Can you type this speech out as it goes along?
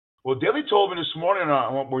Well, Daly told me this morning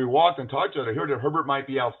when we walked and talked to it. I heard that Herbert might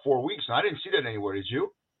be out 4 weeks, and I didn't see that anywhere. Did you?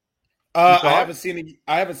 You I saw it? haven't seen it.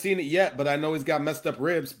 I haven't seen it yet, but I know he's got messed up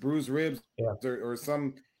ribs, bruised ribs, Yeah. or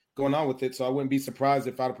some going on with it. So I wouldn't be surprised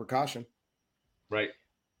if out of precaution. Right.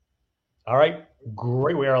 All right,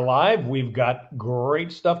 great. We are live. We've got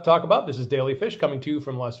great stuff to talk about. This is Daily Fish coming to you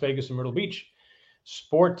from Las Vegas and Myrtle Beach.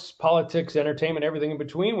 Sports, politics, entertainment, everything in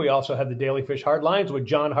between. We also have the Daily Fish Hardlines with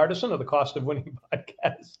John Hardison of the Cost of Winning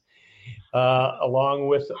podcast, along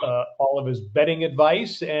with all of his betting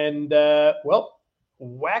advice. And, well,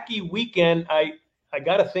 wacky weekend. I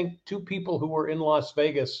got to think two people who were in Las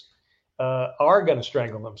Vegas are going to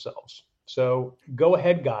strangle themselves. So go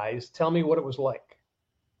ahead, guys. Tell me what it was like.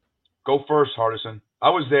 Go first, Hardison. I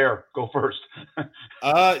was there. Go first.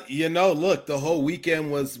 Look, the whole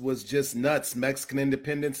weekend was just nuts. Mexican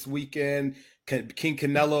Independence weekend. King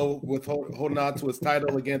Canelo with holding on to his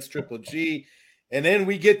title against Triple G, and then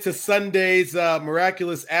we get to Sunday's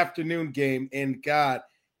miraculous afternoon game. And God,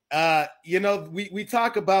 we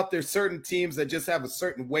talk about there's certain teams that just have a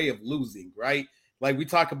certain way of losing, right? Like we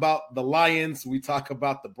talk about the Lions, we talk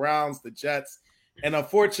about the Browns, the Jets. And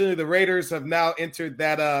unfortunately, the Raiders have now entered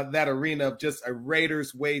that arena of just a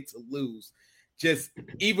Raiders way to lose. Just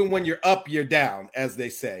even when you're up, you're down, as they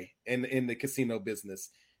say in the casino business.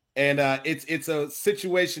 And it's a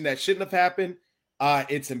situation that shouldn't have happened.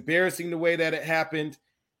 It's embarrassing the way that it happened.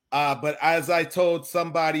 But as I told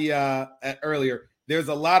somebody earlier, there's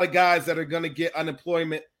a lot of guys that are going to get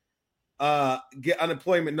unemployment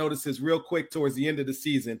notices real quick towards the end of the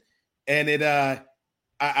season, and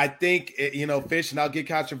I think, Fish, and I'll get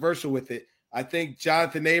controversial with it. I think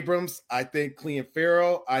Jonathan Abrams, I think Clelin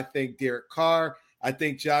Ferrell, I think Derek Carr, I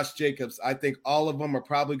think Josh Jacobs. I think all of them are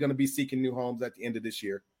probably going to be seeking new homes at the end of this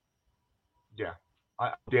year. Yeah.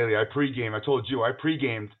 Daly, I pregame. I told you I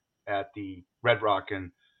pregamed at the Red Rock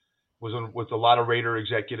and was on with a lot of Raider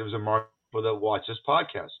executives and market people that watch this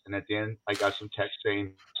podcast. And at the end, I got some text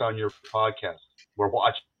saying, it's on your podcast. We're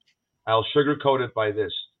watching. I'll sugarcoat it by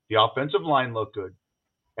this. The offensive line looked good.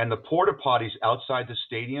 And the porta potties outside the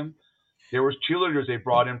stadium, there was cheerleaders they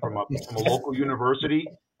brought in from a local university,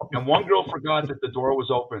 and one girl forgot that the door was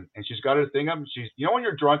open, and she's got her thing up. And she's, when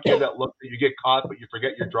you're drunk, you have that look that you get caught, but you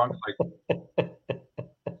forget you're drunk. It's like,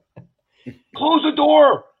 close the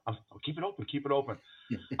door. Keep it open. Keep it open.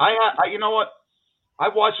 You know what?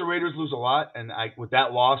 I've watched the Raiders lose a lot, and with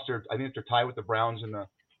that loss, I think they're tied with the Browns and the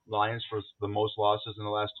Lions for the most losses in the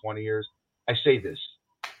last 20 years. I say this: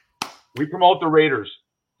 we promote the Raiders.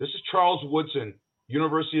 This is Charles Woodson,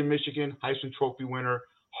 University of Michigan, Heisman Trophy winner,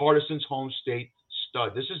 Hardison's home state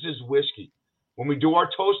stud. This is his whiskey. When we do our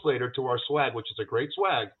toast later to our swag, which is a great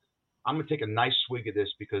swag, I'm going to take a nice swig of this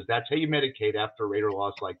because that's how you medicate after a Raider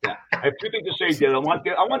loss like that. I have two things to say, Daly. I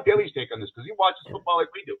want Daly's take on this because he watches football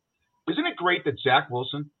like we do. Isn't it great that Zach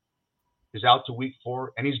Wilson is out to week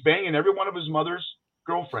 4 and he's banging every one of his mother's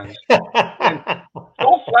girlfriends? And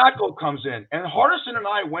Joe Flacco comes in, and Hardison and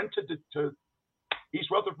I went to East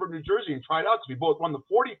Rutherford, New Jersey, and tried out because we both run the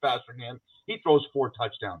 40 faster than him. He throws 4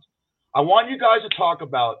 touchdowns. I want you guys to talk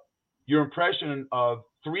about your impression of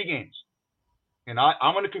 3 games, and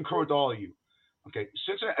I'm going to concur with all of you. Okay,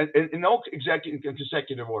 Cincinnati, in no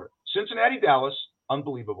consecutive order. Cincinnati, Dallas,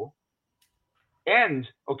 unbelievable. And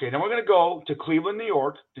okay, then we're going to go to Cleveland, New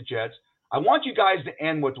York, the Jets. I want you guys to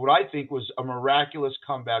end with what I think was a miraculous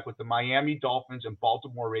comeback with the Miami Dolphins and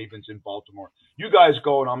Baltimore Ravens in Baltimore. You guys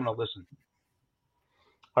go, and I'm going to listen.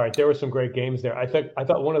 All right, there were some great games there. I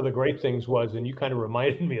thought one of the great things was, and you kind of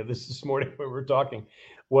reminded me of this morning when we were talking,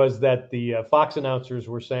 was that the Fox announcers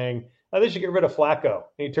were saying, they should get rid of Flacco.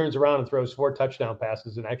 And he turns around and throws 4 touchdown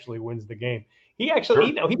passes and actually wins the game. He actually,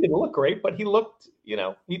 he didn't look great, but he looked, he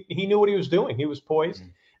knew what he was doing. He was poised.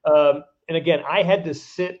 And again, I had to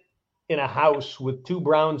sit in a house with 2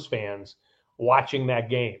 Browns fans watching that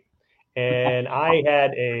game. And I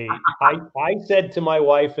said to my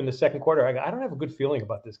wife in the second quarter, I don't have a good feeling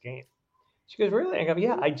about this game. She goes, really? I go,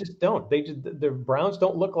 yeah, I just don't. The Browns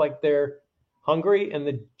don't look like they're hungry, and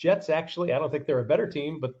the Jets actually, I don't think they're a better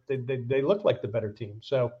team, but they look like the better team.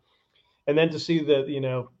 So, and then to see the,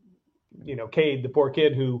 Cade, the poor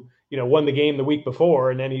kid who, won the game the week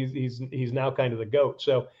before, and then he's now kind of the GOAT.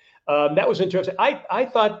 So that was interesting. I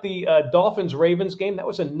thought the Dolphins-Ravens game, that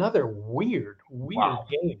was another weird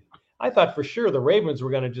game. I thought for sure the Ravens were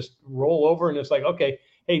going to just roll over, and it's like, okay,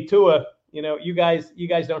 hey, Tua, you guys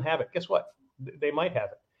don't have it. Guess what? They might have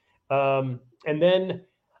it. And then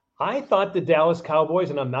I thought the Dallas Cowboys,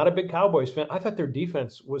 and I'm not a big Cowboys fan, I thought their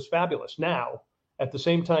defense was fabulous. Now, at the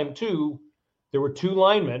same time, too, there were 2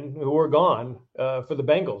 linemen who were gone for the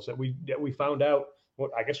Bengals that we found out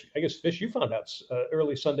Well, I guess Fish, you found out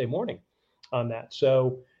early Sunday morning on that.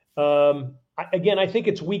 So I think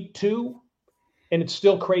it's week 2, and it's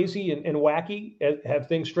still crazy and wacky. Have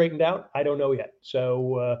things straightened out? I don't know yet.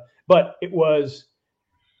 So, but it was,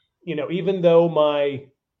 even though my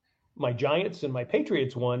Giants and my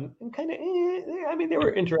Patriots won, and kind of, I mean, they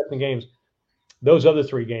were interesting games. Those other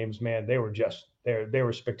 3 games, man, they were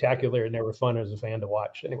spectacular, and they were fun as a fan to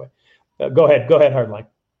watch. Anyway, go ahead, Hardline.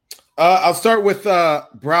 I'll start with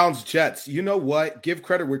Browns Jets. You know what? Give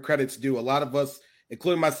credit where credit's due. A lot of us,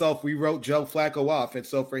 including myself, we wrote Joe Flacco off, and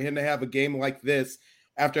so for him to have a game like this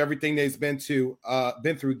after everything that he's been through,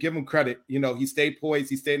 give him credit. He stayed poised,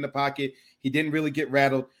 he stayed in the pocket, he didn't really get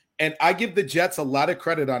rattled. And I give the Jets a lot of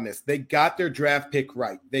credit on this. They got their draft pick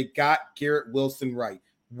right. They got Garrett Wilson right.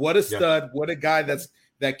 What a stud! What a guy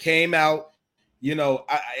that came out.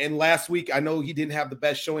 And last week, I know he didn't have the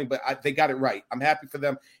best showing, but they got it right. I'm happy for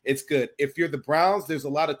them. It's good. If you're the Browns, there's a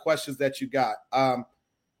lot of questions that you got. How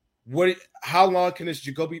long can this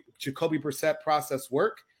Jacoby Brissett process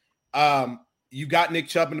work? You got Nick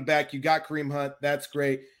Chubb in the back. You got Kareem Hunt. That's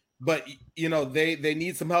great. But, they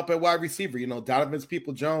need some help at wide receiver. Donovan's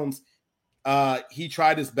People-Jones, he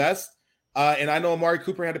tried his best. And I know Amari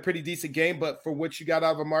Cooper had a pretty decent game, but for what you got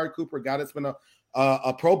out of Amari Cooper, a guy that's been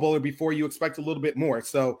a Pro Bowler before, you expect a little bit more.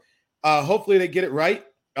 So hopefully they get it right.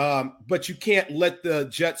 But you can't let the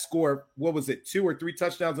Jets score, 2 or 3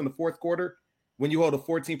 touchdowns in the fourth quarter when you hold a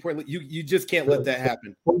 14-point lead. You just can't let that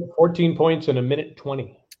happen. 14 points in a minute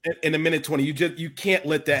 20. In a minute 20, you can't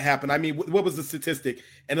let that happen. I mean, what was the statistic?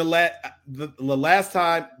 And the last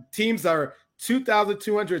time, teams are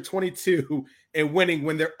 2,222 and winning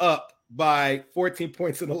when they're up by 14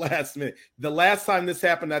 points in the last minute. The last time this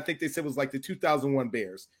happened, I think they said was like the 2001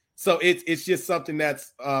 Bears. So it's just something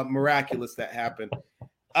that's miraculous that happened.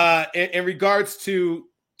 In regards to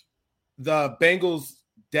the Bengals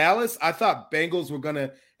Dallas, I thought Bengals were going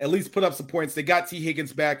to at least put up some points. They got T.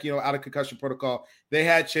 Higgins back, out of concussion protocol. They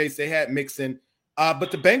had Chase, they had Mixon.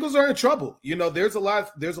 But the Bengals are in trouble. There's a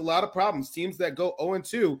lot of problems. Teams that go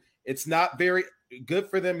 0-2, it's not very good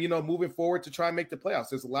for them, moving forward to try and make the playoffs.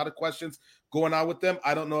 There's a lot of questions going on with them.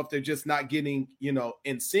 I don't know if they're just not getting,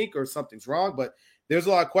 in sync or something's wrong, but there's a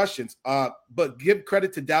lot of questions. But give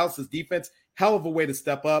credit to Dallas's defense. Hell of a way to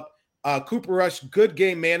step up. Cooper Rush, good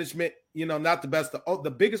game management, not the best.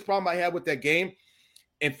 The biggest problem I had with that game,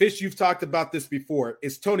 and Fish, you've talked about this before,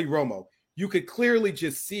 is Tony Romo. You could clearly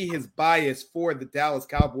just see his bias for the Dallas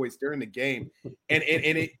Cowboys during the game. And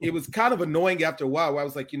it was kind of annoying after a while where I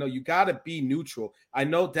was like, you got to be neutral. I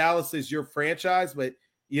know Dallas is your franchise, but,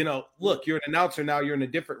 look, you're an announcer now. You're in a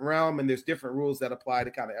different realm, and there's different rules that apply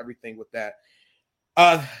to kind of everything with that.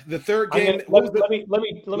 The third game. Let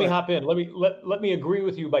me hop in. Let me agree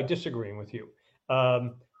with you by disagreeing with you.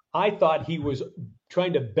 I thought he was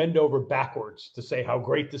trying to bend over backwards to say how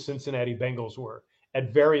great the Cincinnati Bengals were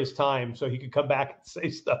at various times so he could come back and say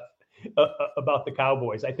stuff about the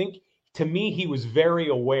Cowboys. I think, to me, he was very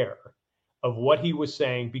aware of what he was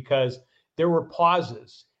saying because there were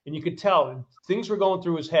pauses, and you could tell things were going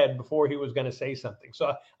through his head before he was going to say something.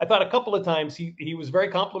 So I thought a couple of times he was very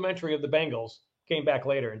complimentary of the Bengals, came back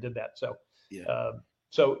later and did that. So, yeah.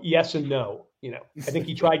 So yes and no, I think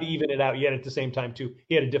he tried to even it out, yet at the same time too,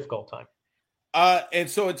 he had a difficult time. And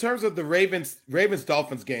so in terms of the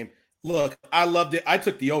Ravens-Dolphins game, look, I loved it. I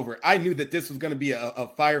took the over. I knew that this was going to be a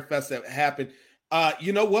fire fest that happened.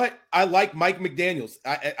 You know what? I like Mike McDaniels.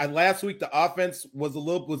 I last week, the offense was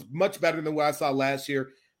much better than what I saw last year.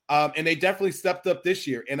 And they definitely stepped up this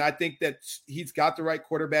year. And I think that he's got the right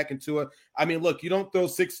quarterback in Tua. I mean, look, you don't throw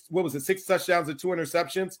 6 touchdowns and 2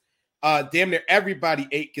 interceptions. Damn near everybody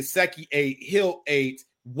 8. Gesicki 8. Hill 8.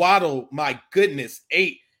 Waddle, my goodness,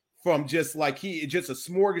 8 from just a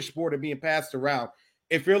smorgasbord of being passed around.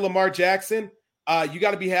 If you're Lamar Jackson, you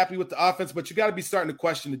got to be happy with the offense, but you got to be starting to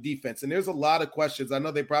question the defense. And there's a lot of questions. I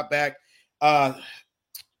know they brought back their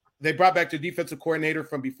defensive coordinator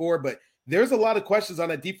from before, but there's a lot of questions on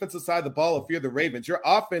that defensive side of the ball if you're the Ravens. Your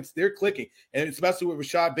offense, they're clicking, and especially with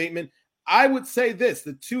Rashad Bateman. I would say this,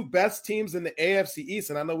 the 2 best teams in the AFC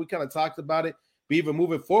East, and I know we kind of talked about it, but even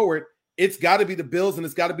moving forward, it's got to be the Bills and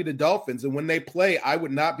it's got to be the Dolphins. And when they play, I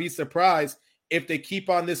would not be surprised if they keep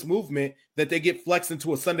on this movement that they get flexed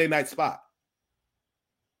into a Sunday night spot.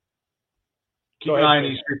 Keep an eye on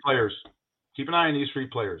these 3 players. Keep an eye on these 3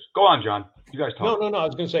 players. Go on, John. You guys talk. No. I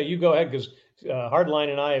was going to say, you go ahead because Hardline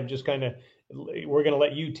and I have just we're going to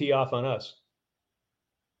let you tee off on us.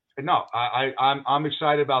 No, I'm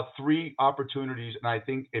excited about 3 opportunities, and I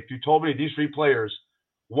think if you told me these 3 players,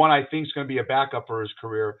 one I think is going to be a backup for his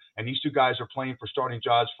career, and these 2 guys are playing for starting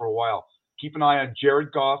jobs for a while. Keep an eye on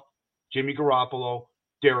Jared Goff, Jimmy Garoppolo,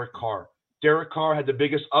 Derek Carr. Derek Carr had the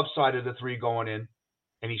biggest upside of the three going in,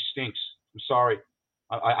 and he stinks. I'm sorry.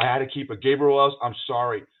 I had to keep it. Gabriel Ellis, I'm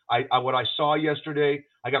sorry. What I saw yesterday,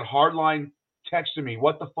 I got Hardline texting me,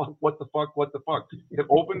 what the fuck? They have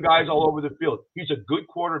open guys all over the field. He's a good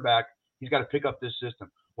quarterback. He's got to pick up this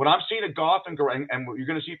system. What I'm seeing at Goff and what you're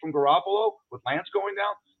going to see from Garoppolo with Lance going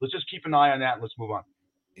down, let's just keep an eye on that and let's move on.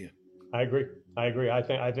 Yeah, I agree. I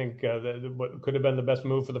think what could have been the best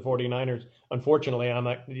move for the 49ers. Unfortunately, I'm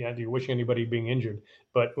not wishing anybody being injured.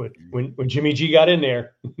 But when Jimmy G got in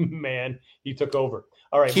there, man, he took over.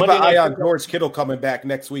 All right. Keep an eye on George Kittle coming back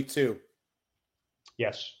next week too.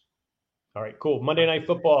 Yes. All right, cool. Monday Night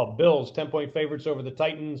Football, Bills 10-point favorites over the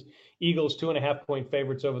Titans. Eagles 2.5-point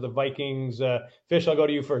favorites over the Vikings. Fish, I'll go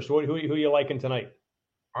to you first. Who are you liking tonight?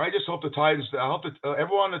 I just hope the Titans. I hope that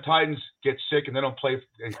everyone on the Titans gets sick and they don't play,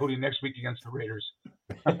 including next week against the Raiders.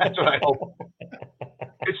 That's what I hope.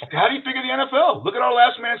 How do you figure the NFL? Look at our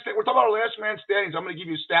last man. We're talking about our last man standings. I'm going to give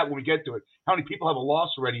you a stat when we get to it. How many people have a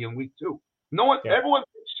loss already in week 2? No one. Yeah. Everyone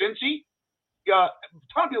picks Cincy. A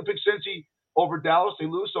ton of people pick Cincy over Dallas. They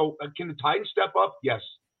lose. So can the Titans step up? Yes,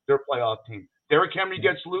 they're a playoff team. Derrick Henry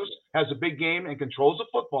gets loose, has a big game, and controls the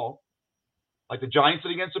football. Like the Giants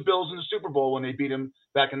did against the Bills in the Super Bowl when they beat them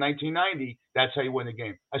back in 1990. That's how you win the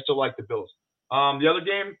game. I still like the Bills. The other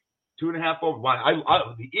game, 2.5 over.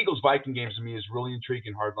 The Eagles-Viking game to me is really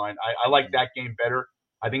intriguing, Hardline. I like that game better.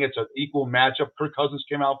 I think it's an equal matchup. Kirk Cousins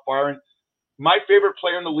came out firing. My favorite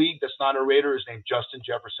player in the league that's not a Raider is named Justin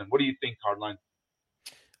Jefferson. What do you think, Hardline?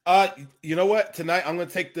 You know what? Tonight I'm going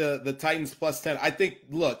to take the Titans plus 10. I think,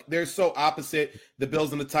 look, they're so opposite, the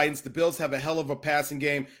Bills and the Titans. The Bills have a hell of a passing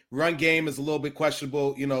game. Run game is a little bit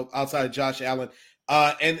questionable, outside of Josh Allen.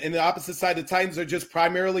 And the opposite side, the Titans are just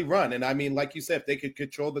primarily run. And I mean, like you said, if they could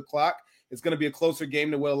control the clock, it's going to be a closer game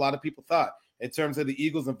than what a lot of people thought. In terms of the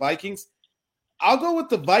Eagles and Vikings, I'll go with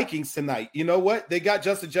the Vikings tonight. You know what? They got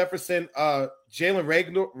Justin Jefferson, Jalen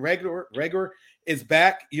Reagor is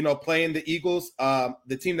back, playing the Eagles,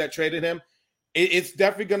 the team that traded him. It's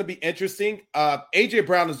definitely going to be interesting. A.J.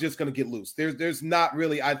 Brown is just going to get loose. There's not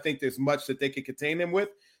really, I think there's much that they could contain him with.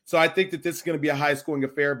 So I think that this is going to be a high-scoring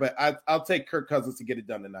affair, but I'll take Kirk Cousins to get it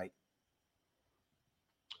done tonight.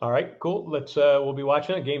 All right, cool. We'll be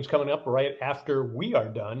watching it. Game's coming up right after we are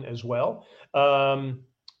done as well.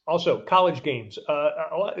 Also, college games,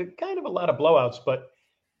 kind of a lot of blowouts, but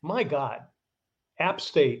my God, App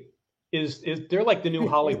State they're like the new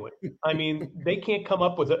Hollywood. I mean, they can't come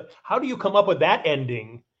up with how do you come up with that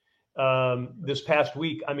ending this past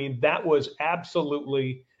week? I mean, that was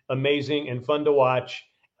absolutely amazing and fun to watch.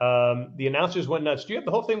 The announcers went nuts. Do you have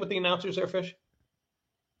the whole thing with the announcers there, Fish?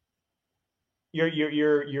 You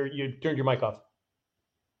turned your mic off.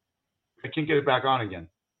 I can't get it back on again.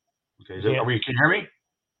 Okay, can you hear me?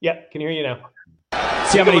 Yeah, can hear you now.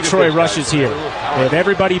 See how many Troy rushes here. They have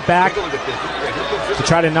everybody back to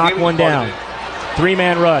try to knock one down.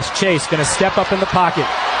 3-man rush. Chase going to step up in the pocket.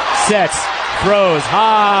 Sets. Throws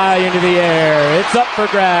high into the air. It's up for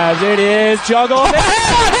grabs. It is juggled. He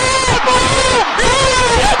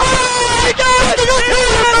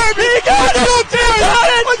got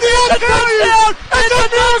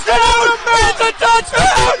It's a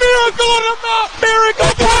touchdown! Miracle on the mountain!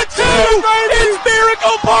 Miracle part 2! It's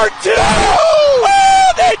miracle part 2!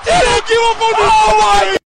 Oh, they did it!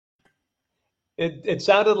 Oh, it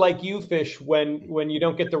sounded like you, Fish, when you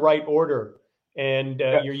don't get the right order and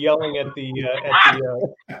you're yelling at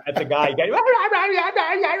the guy.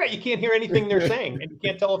 You can't hear anything they're saying, and you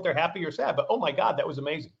can't tell if they're happy or sad. But oh my God, that was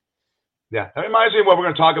amazing. Yeah, that reminds me of what we're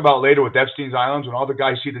going to talk about later with Epstein's Islands when all the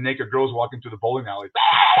guys see the naked girls walking through the bowling alley.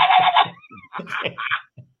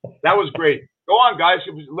 That was great. Go on, guys.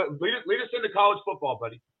 Lead us into college football,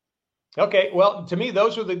 buddy. Okay, well, to me,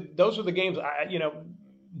 those are the games.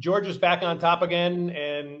 Georgia's back on top again,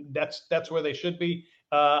 and that's where they should be.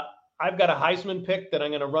 I've got a Heisman pick that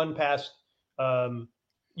I'm going to run past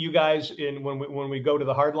you guys when we go to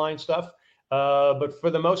the hardline stuff. But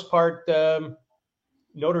for the most part,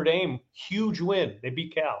 Notre Dame, huge win. They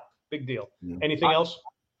beat Cal. Big deal. Anything else?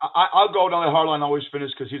 I'll go down the hardline, always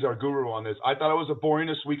finish because he's our guru on this. I thought it was the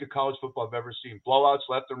boringest week of college football I've ever seen. Blowouts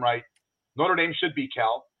left and right. Notre Dame should beat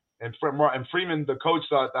Cal. And Freeman, the coach,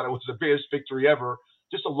 thought that it was the biggest victory ever.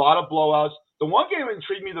 Just a lot of blowouts. The one game that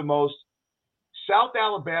intrigued me the most, South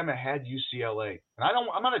Alabama had UCLA. And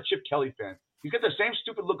I'm not a Chip Kelly fan. He's got the same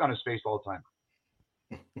stupid look on his face all the time.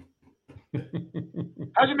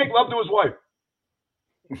 How's he make love to his wife?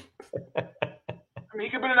 I mean, he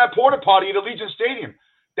could have been in that porta potty at Allegiant Stadium.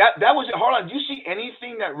 That was it. Hold on. Did you see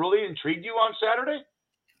anything that really intrigued you on Saturday?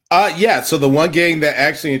 Yeah. So the one game that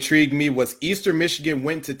actually intrigued me was Eastern Michigan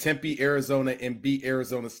went to Tempe, Arizona, and beat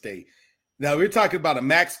Arizona State. Now we're talking about a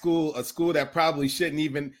MAC school, a school that probably shouldn't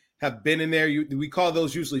even have been in there. We call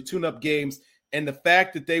those usually tune-up games, and the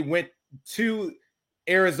fact that they went to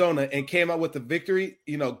Arizona and came out with a victory,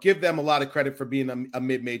 give them a lot of credit for being a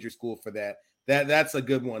mid-major school for that. That's a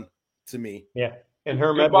good one to me. Yeah, and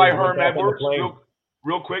Herm Edwards.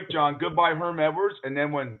 Real quick, John. Goodbye, Herm Edwards. And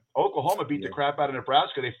then when Oklahoma beat the crap out of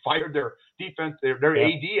Nebraska, they fired their defense, their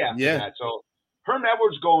AD after that. So Herm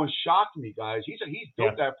Edwards going shocked me, guys. He's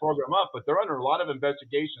built that program up, but they're under a lot of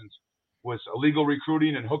investigations with illegal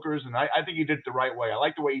recruiting and hookers, and I think he did it the right way. I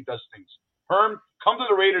like the way he does things. Herm, come to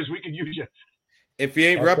the Raiders. We can use you. If you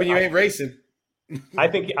ain't rubbing, you ain't racing. I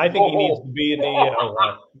think he needs to be in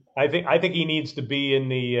the. I think he needs to be in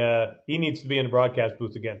the. He needs to be in the broadcast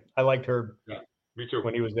booth again. I liked Herb. Yeah, me too.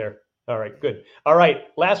 When he was there. All right, good. All right,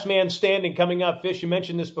 last man standing coming up. Fish, you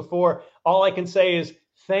mentioned this before. All I can say is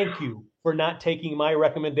thank you for not taking my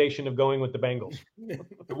recommendation of going with the Bengals.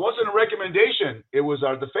 It wasn't a recommendation. It was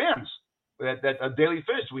the fans that Daily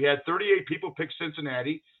Fish. We had 38 people pick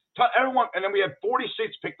Cincinnati. Everyone, and then we had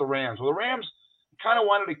 46 pick the Rams. Well, the Rams kind of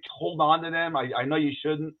wanted to hold on to them. I know you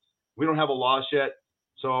shouldn't. We don't have a loss yet.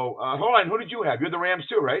 So hold on. Who did you have? You had the Rams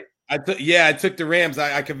too, right? I took the Rams.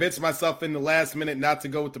 I convinced myself in the last minute not to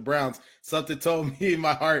go with the Browns. Something told me in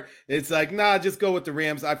my heart, it's like, nah, just go with the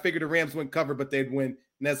Rams. I figured the Rams wouldn't cover, but they'd win.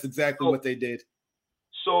 And that's exactly what they did.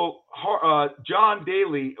 So, John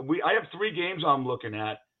Daly, I have 3 games I'm looking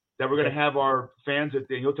at that we're going to have our fans at.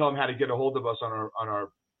 You'll tell them how to get a hold of us on our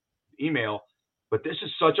email. But this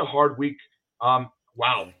is such a hard week.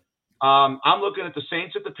 Wow. I'm looking at the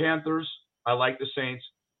Saints at the Panthers. I like the Saints.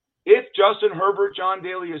 If Justin Herbert, John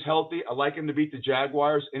Daly, is healthy, I like him to beat the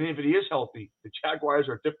Jaguars. And if he is healthy, the Jaguars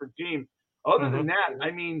are a different team. Other than that,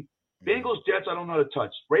 I mean, Bengals, Jets, I don't know how to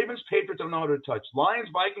touch. Ravens, Patriots, I don't know how to touch. Lions,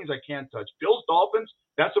 Vikings, I can't touch. Bills, Dolphins,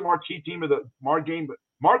 that's a marquee game of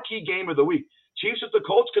the week. Chiefs at the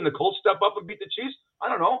Colts. Can the Colts step up and beat the Chiefs? I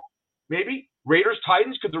don't know. Maybe. Raiders,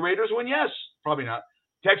 Titans. Could the Raiders win? Yes. Probably not.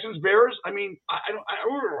 Texans, Bears. I mean, I don't.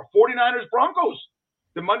 49ers, Broncos.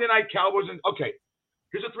 The Monday night Cowboys. Okay.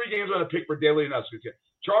 Here's the 3 games I'm going to pick for Daly and us.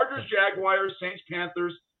 Chargers, Jaguars, Saints,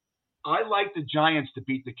 Panthers. I like the Giants to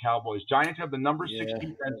beat the Cowboys. Giants have the number 6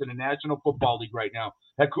 defense in the National Football League right now.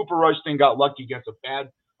 That Cooper Rush thing got lucky against a bad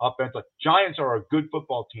offense. Giants are a good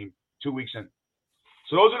football team 2 weeks in.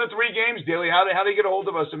 So those are the 3 games, Daly. How do they get a hold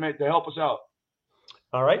of us to help us out?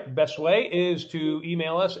 All right. Best way is to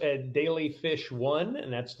email us at dailyfish1,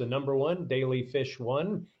 and that's the number 1,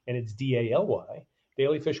 dailyfish1, and it's DALY.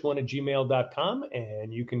 dailyfish1@gmail.com,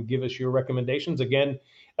 and you can give us your recommendations. Again,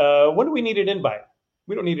 when do we need it in by?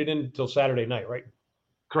 We don't need it in until Saturday night, right?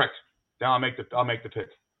 Correct. Now I'll make the pick.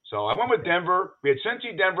 So I went with Denver. We had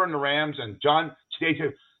Cincy, Denver, and the Rams. And John today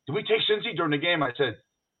said, "Did we take Cincy during the game?" I said,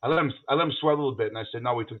 "I let him sweat a little bit." And I said,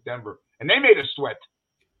 "No, we took Denver," and they made us sweat.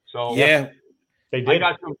 So they did. I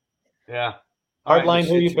got some. Yeah. Hardline.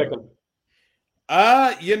 Who are you picking?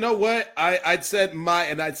 You know what? I'd said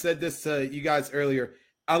I said this to you guys earlier.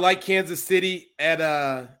 I like Kansas City at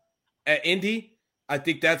Indy. I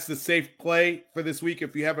think that's the safe play for this week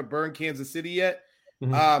if you haven't burned Kansas City yet.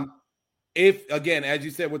 Mm-hmm. If, again, as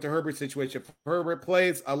you said with the Herbert situation, if Herbert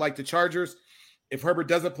plays, I like the Chargers. If Herbert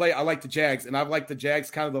doesn't play, I like the Jags. And I've liked the Jags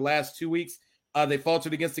kind of the last 2 weeks. They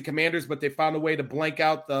faltered against the Commanders, but they found a way to blank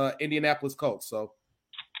out the Indianapolis Colts. So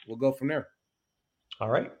we'll go from there. All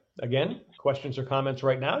right. Again, questions or comments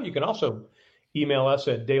right now. You can also email us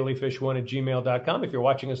at dailyfish1@gmail.com. If you're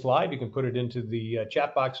watching us live, you can put it into the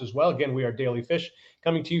chat box as well. Again, we are Daily Fish,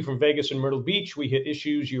 coming to you from Vegas and Myrtle Beach. We hit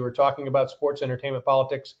issues you were talking about: sports, entertainment,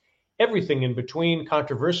 politics, everything in between,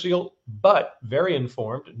 controversial, but very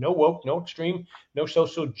informed. No woke, no extreme, no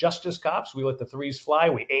social justice cops. We let the 3s fly.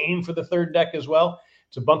 We aim for the 3rd deck as well.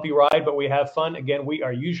 It's a bumpy ride, but we have fun. Again, we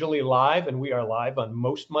are usually live, and we are live on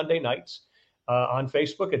most Monday nights on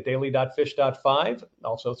Facebook at daily.fish.5,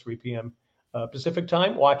 also 3 p.m. Pacific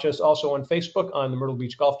time. Watch us also on Facebook on the Myrtle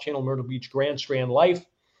Beach Golf Channel, Myrtle Beach Grand Strand Life.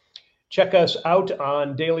 Check us out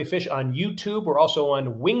on Daily Fish on YouTube. We're also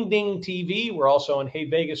on Wingding TV. We're also on Hey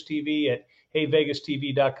Vegas TV at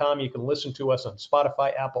heyvegastv.com. You can listen to us on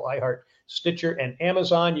Spotify, Apple, iHeart, Stitcher, and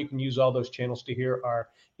Amazon. You can use all those channels to hear our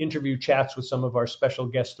interview chats with some of our special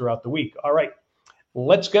guests throughout the week. All right,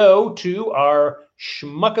 let's go to our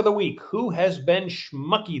Schmuck of the Week. Who has been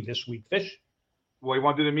schmucky this week, Fish? Well, you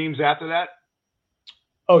want to do the memes after that?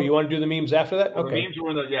 Oh, you want to do the memes after that? Well, okay. The memes were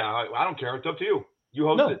in the, I don't care. It's up to you. You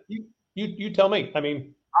host it. You tell me. I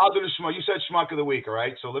mean, I'll do the schmuck. You said schmuck of the week, all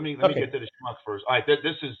right? So let me get to the schmuck first. All right, this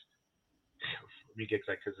is. Let me get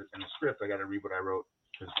that because in the script I got to read what I wrote.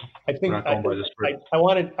 I think I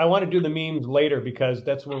want to do the memes later because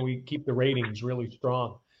that's when we keep the ratings really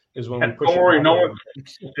strong. Is when we push. Don't worry, no one.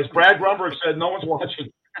 As Brad Grumberg said, no one's watching.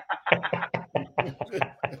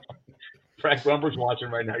 Brad Grumberg's watching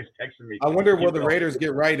right now. He's texting me. I wonder will the Raiders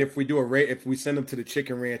get right if we do if we send them to the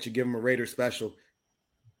Chicken Ranch and give them a Raider special.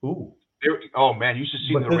 Ooh. Oh man, you should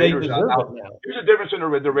see the Raiders out. Here's the difference in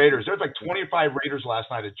the Raiders. There's like 25 Raiders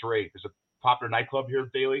last night at Drake. There's a popular nightclub here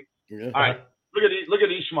at Daly. Yeah. All right, look at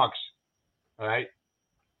these schmucks. All right.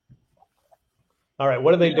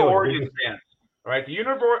 What are they doing? Oregon fans. All right, the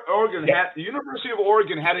University of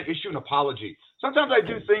Oregon had to issue an apology. Sometimes I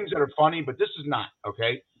do things that are funny, but this is not,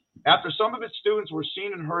 okay? After some of its students were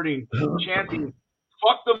seen and heard chanting,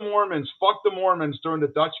 fuck the Mormons during the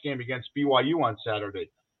Dutch game against BYU on Saturday.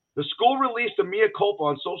 The school released a mea culpa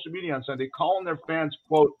on social media on Sunday, calling their fans,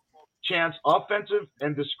 quote, chants offensive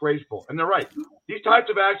and disgraceful. And they're right. These types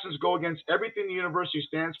of actions go against everything the university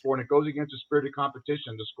stands for, and it goes against the spirit of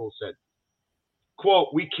competition, the school said. Quote,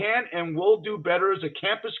 we can and will do better as a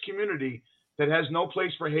campus community that has no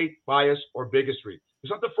place for hate, bias, or bigotry.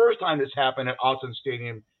 It's not the first time this happened at Autzen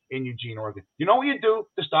Stadium in Eugene, Oregon. You know what you do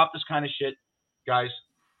to stop this kind of shit, guys?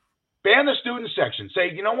 Ban the student section.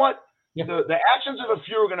 Say, you know what? Yeah. The actions of a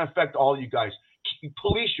few are going to affect all you guys.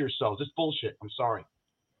 Police yourselves. It's bullshit. I'm sorry.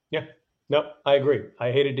 Yeah. No, I agree.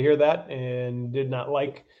 I hated to hear that and did not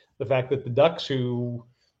like the fact that the Ducks, who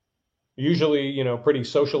usually, pretty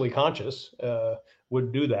socially conscious,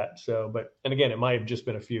 would do that. So, and again, it might have just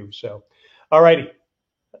been a few. So, all righty.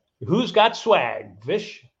 Who's got swag?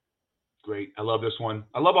 Vish? Great. I love this one.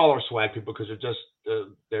 I love all our swag people because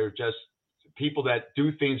they're just people that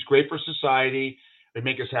do things great for society. They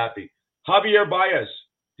make us happy. Javier Baez,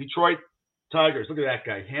 Detroit Tigers. Look at that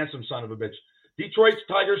guy. Handsome son of a bitch. Detroit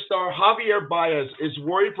Tigers star Javier Baez is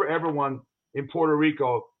worried for everyone in Puerto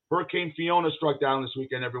Rico. Hurricane Fiona struck down this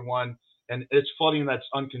weekend, everyone, and it's flooding that's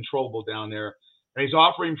uncontrollable down there. And he's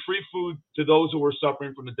offering free food to those who were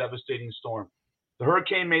suffering from the devastating storm. The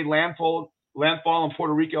hurricane made landfall in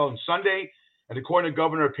Puerto Rico on Sunday, and according to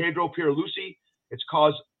Governor Pedro Pierluisi, it's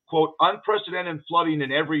caused, quote, unprecedented flooding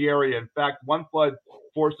in every area. In fact, one flood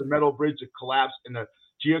forced a metal bridge to collapse in the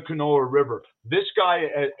Giacanola River. This guy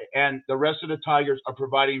and the rest of the Tigers are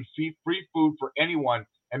providing free food for anyone,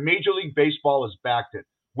 and Major League Baseball has backed it.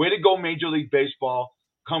 Way to go, Major League Baseball,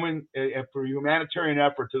 coming for humanitarian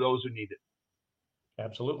effort to those who need it.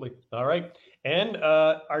 Absolutely. All right. And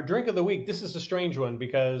our drink of the week, this is a strange one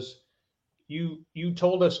because you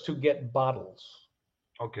told us to get bottles.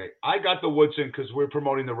 Okay. I got the Woodson because we're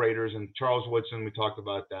promoting the Raiders, and Charles Woodson, we talked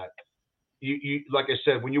about that. You like I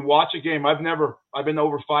said, when you watch a game, I've been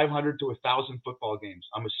over 500 to 1,000 football games.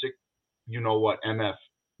 I'm a sick, MF.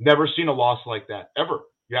 Never seen a loss like that, ever.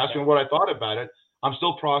 You asked me what I thought about it. I'm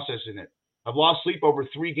still processing it. I've lost sleep over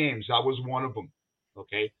 3 games. That was one of them.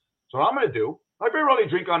 Okay. So what I'm going to do, I very rarely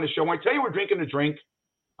drink on the show. When I tell you we're drinking a drink,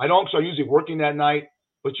 I don't because I'm usually working that night.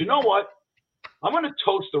 But you know what? I'm going to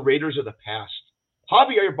toast the Raiders of the past.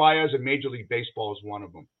 Javier Baez in Major League Baseball is one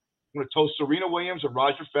of them. I'm going to toast Serena Williams and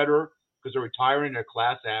Roger Federer because they're retiring. They're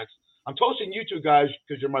class acts. I'm toasting you two guys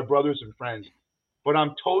because you're my brothers and friends. But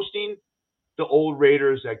I'm toasting the old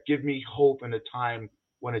Raiders that give me hope in a time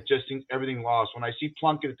when it just seems everything lost. When I see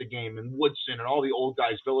Plunkett at the game and Woodson and all the old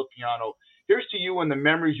guys, Villapiano, here's to you and the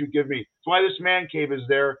memories you give me. That's why this man cave is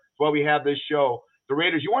there. That's why we have this show. The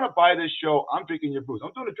Raiders, you want to buy this show, I'm drinking your booze.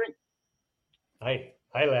 I'm doing a drink.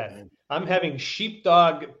 Hi, lad. I'm having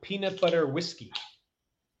sheepdog peanut butter whiskey.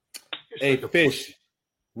 Hey, Fish.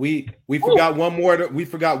 We forgot one more. We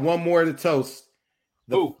forgot one more to toast.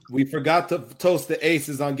 We forgot to toast the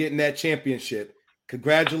Aces on getting that championship.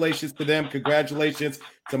 Congratulations to them. Congratulations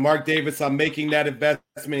to Mark Davis on making that investment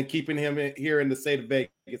and keeping him here in the state of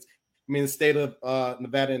Vegas. The state of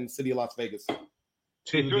Nevada and the city of Las Vegas.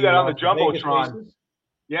 They threw that on the Jumbotron.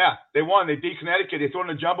 Yeah, they won. They beat Connecticut. They threw on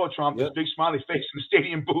the Jumbotron. This big smiley face in the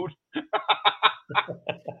stadium booth.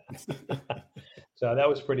 So that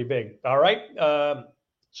was pretty big. All right.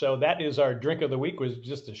 So that is our drink of the week. Was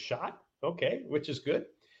just a shot. Okay, which is good.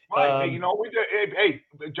 Right. Hey,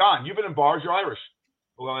 John, you've been in bars. You're Irish.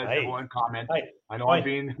 Well, everyone comment. I know I'm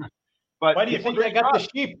being. But why do you think I got the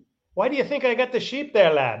sheep? Why do you think I got the sheep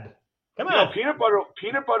there, lad? Come on. Peanut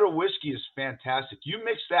butter whiskey is fantastic. You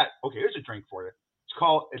mix that. Okay, here's a drink for you.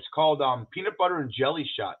 It's called peanut butter and jelly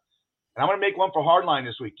shot. And I'm gonna make one for Hardline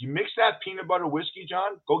this week. You mix that peanut butter whiskey,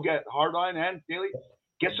 John. Go get Hardline and Daly.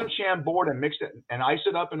 Get some Chambord and mix it and ice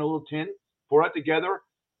it up in a little tin. Pour it together.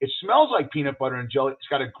 It smells like peanut butter and jelly. It's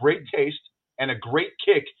got a great taste and a great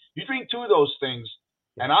kick. You drink 2 of those things,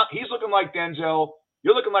 and he's looking like Denzel.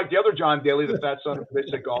 You're looking like the other John Daly, the fat son of a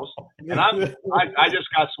bitch that golfs. And I just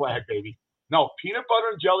got swag, baby. No, peanut butter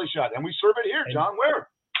and jelly shot. And we serve it here, John. Where?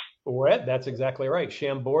 Well, that's exactly right.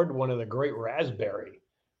 Chambord, one of the great raspberry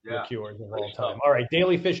liqueurs of all time. All right,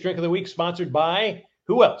 Daily Fish Drink of the Week, sponsored by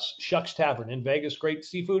who else? Shucks Tavern in Vegas. Great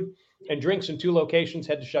seafood and drinks in 2 locations.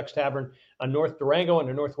 Head to Shucks Tavern on North Durango on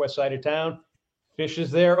the northwest side of town. Fish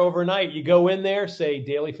is there overnight. You go in there, say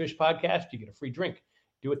Daily Fish Podcast, you get a free drink.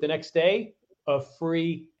 Do it the next day, a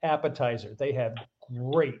free appetizer. They have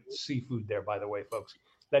great seafood there, by the way, folks.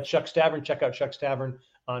 That's Shucks Tavern. Check out Shucks Tavern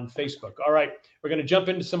on Facebook. All right, we're going to jump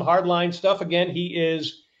into some hardline stuff. Again, he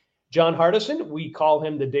is John Hardison. We call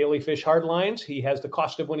him the Daily Fish Hardlines. He has the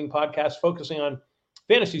Cost of Winning podcast focusing on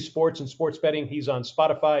fantasy sports and sports betting. He's on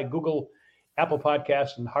Spotify, Google, Apple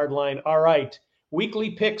Podcasts, and Hardline. All right,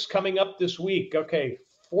 weekly picks coming up this week. Okay,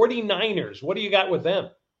 49ers. What do you got with them?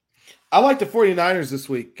 I like the 49ers this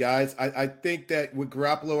week, guys. I think that with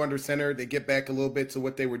Garoppolo under center, they get back a little bit to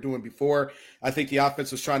what they were doing before. I think the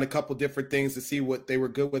offense was trying a couple different things to see what they were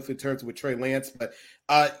good with in terms of with Trey Lance. But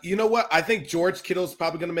you know what? I think George Kittle's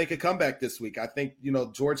probably going to make a comeback this week. I think,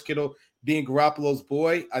 George Kittle being Garoppolo's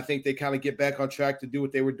boy, I think they kind of get back on track to do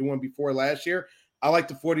what they were doing before last year. I like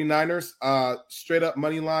the 49ers straight up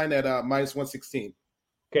money line at minus 116.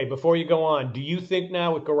 Okay, before you go on, do you think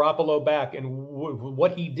now with Garoppolo back and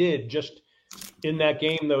what he did just in that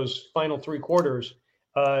game, those final 3 quarters,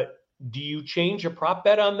 do you change your prop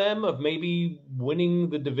bet on them of maybe winning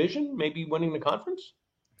the division, maybe winning the conference?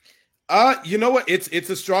 You know what? It's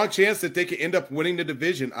a strong chance that they could end up winning the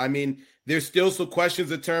division. I mean, there's still some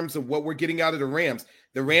questions in terms of what we're getting out of the Rams.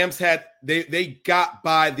 The Rams they got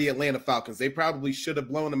by the Atlanta Falcons. They probably should have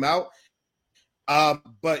blown them out.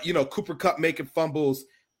 But Cooper Kupp making fumbles.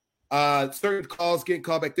 Certain calls getting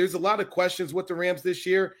called back. There's a lot of questions with the Rams this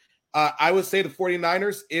year. I would say the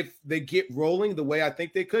 49ers, if they get rolling the way I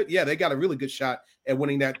think they could, they got a really good shot at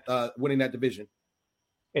winning that division.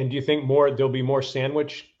 And do you think there'll be more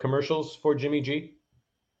sandwich commercials for Jimmy G?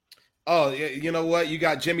 Oh, you know what? You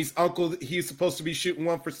got Jimmy's uncle. He's supposed to be shooting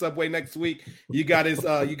one for Subway next week. You got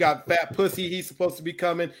you got Fat Pussy. He's supposed to be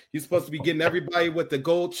coming. He's supposed to be getting everybody with the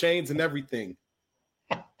gold chains and everything.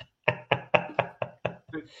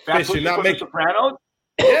 Fat Pussy not make Sopranos?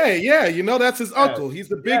 Yeah. That's his uncle. He's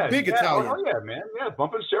the big Italian. Oh yeah, man. Yeah,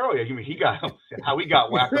 bumping Cero. Yeah, he got how he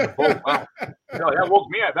got whacked in the boat. Wow. That woke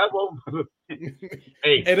me up. That woke.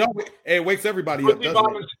 Hey, it wakes everybody up.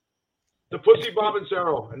 The Pussy Bob and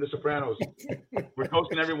Cero and the Sopranos. We're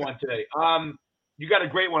toasting everyone today. You got a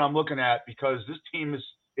great one I'm looking at because this team is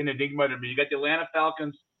an enigma to me. You got the Atlanta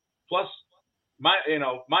Falcons plus,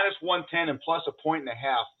 minus 110 and plus a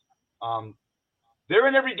 1.5. They're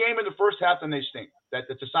in every game in the first half and they stink. That's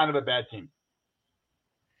a sign of a bad team.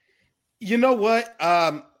 You know what?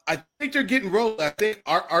 I think they're getting rolled. I think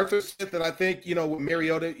Arthur Smith and I think, with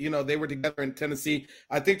Mariota, they were together in Tennessee.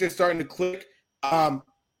 I think they're starting to click.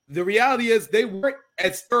 The reality is they weren't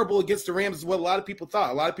as terrible against the Rams as what a lot of people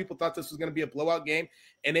thought. A lot of people thought this was going to be a blowout game,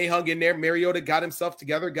 and they hung in there. Mariota got himself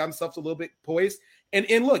together, got himself a little bit poised.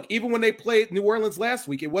 And look, even when they played New Orleans last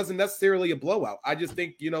week, it wasn't necessarily a blowout. I just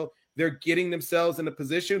think, they're getting themselves in a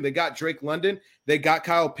position. They got Drake London. They got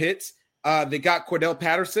Kyle Pitts. They got Cordell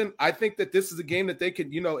Patterson. I think that this is a game that they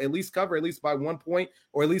could, at least cover, at least by 1 point,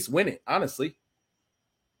 or at least win it, honestly.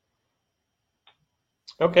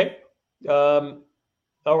 Okay. All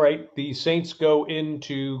right. The Saints go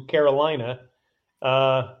into Carolina.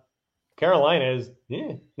 Carolina is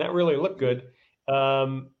not really look good.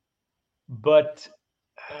 But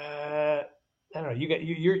I don't know.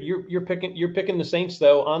 You're picking the Saints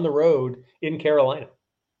though on the road in Carolina.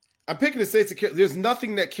 I'm picking the Saints. There's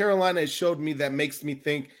nothing that Carolina has showed me that makes me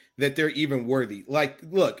think that they're even worthy. Like,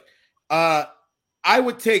 look, I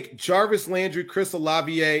would take Jarvis Landry, Chris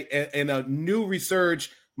Olave, and a new resurge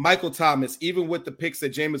Michael Thomas, even with the picks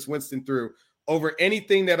that Jameis Winston threw, over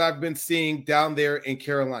anything that I've been seeing down there in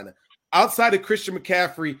Carolina. Outside of Christian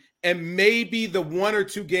McCaffrey and maybe the 1 or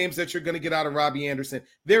 2 games that you're going to get out of Robbie Anderson,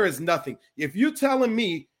 there is nothing. If you're telling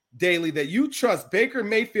me, Daly, that you trust Baker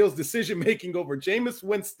Mayfield's decision-making over Jameis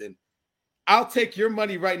Winston, I'll take your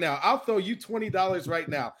money right now. I'll throw you $20 right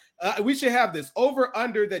now. We should have this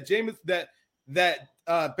over/under that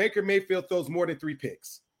Baker Mayfield throws more than 3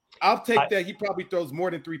 picks. I'll take that. He probably throws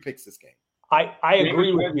more than 3 picks this game. I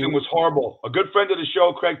agree with you. It was horrible. A good friend of the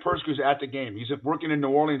show, Craig Persker's at the game. He's working in New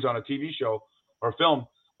Orleans on a TV show or film,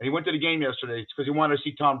 and he went to the game yesterday because he wanted to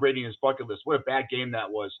see Tom Brady in his bucket list. What a bad game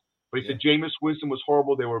that was. But he said Jameis Winston was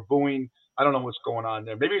horrible. They were booing. I don't know what's going on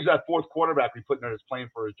there. Maybe he's that 4th quarterback we put in there that's playing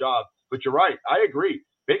for his job. But you're right. I agree.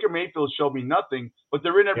 Baker Mayfield showed me nothing, but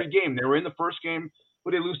they're in every game. They were in the first game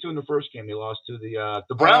Who did they lose to in the first game? They lost to the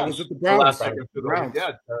Browns. Was it the Browns? The last second field goal. Browns.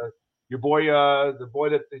 Yeah, your boy, the boy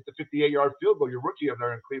that hit the 58-yard field goal, your rookie up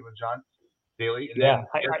there in Cleveland, John Daly. And yeah,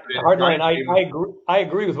 Hardline. I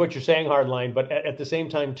agree with what you're saying, Hardline. But at the same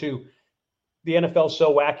time, too, the NFL's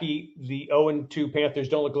so wacky. The 0-2 Panthers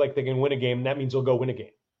don't look like they can win a game. And that means they'll go win a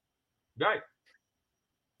game. Right.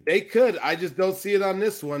 They could. I just don't see it on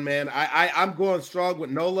this one, man. I'm going strong with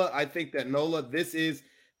NOLA. I think that NOLA, this is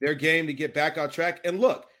their game to get back on track. And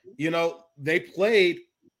look, they played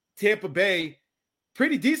Tampa Bay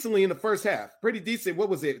pretty decently in the first half. Pretty decent. What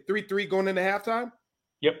was it? 3-3 going into halftime?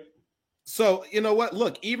 Yep. So, you know what?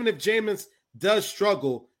 Look, even if Jameis does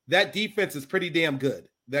struggle, that defense is pretty damn good.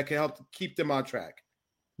 That can help keep them on track.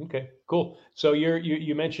 Okay, cool. So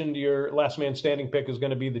you mentioned your last man standing pick is going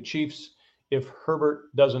to be the Chiefs. If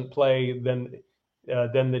Herbert doesn't play, then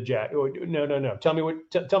the Jack. No. Tell me what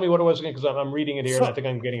it was again, because I'm reading it here and I think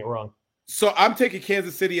I'm getting it wrong. So I'm taking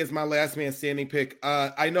Kansas City as my last man standing pick.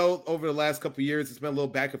 I know over the last couple of years it's been a little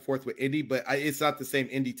back and forth with Indy, but it's not the same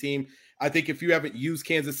Indy team. I think if you haven't used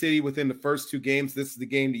Kansas City within the first 2 games, this is the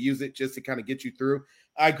game to use it just to kind of get you through.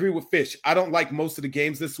 I agree with Fish. I don't like most of the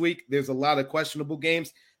games this week. There's a lot of questionable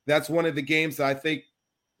games. That's one of the games that I think,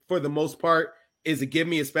 for the most part, is a give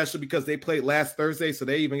me, especially because they played last Thursday, so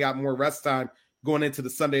they even got more rest time going into the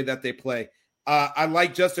Sunday that they play. I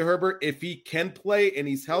like Justin Herbert. If he can play and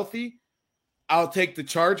he's healthy, I'll take the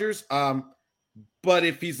Chargers. But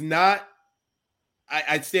if he's not,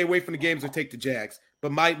 I'd stay away from the games or take the Jags.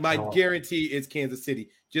 But my guarantee is Kansas City,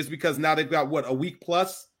 just because now they've got, a week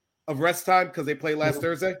plus of rest time because they played last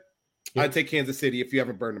Thursday? Yeah. I'd take Kansas City if you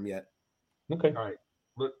haven't burned them yet. Okay. All right.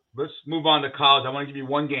 Let's move on to college. I want to give you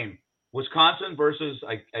one game. Wisconsin versus,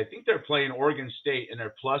 I think they're playing Oregon State, and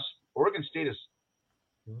their plus, Oregon State is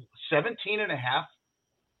 17.5.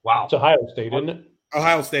 Wow. It's Ohio State, isn't it?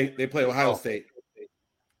 Ohio State. They play Ohio State.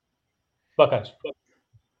 Buckeyes.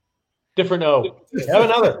 Different O. Have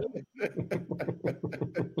another.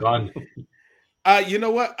 Done. You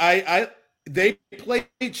know what? They play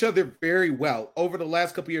each other very well over the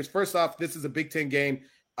last couple of years. First off, this is a Big Ten game.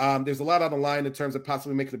 There's a lot on the line in terms of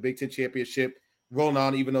possibly making the Big Ten championship, rolling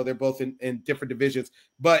on, even though they're both in different divisions.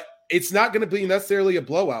 But it's not going to be necessarily a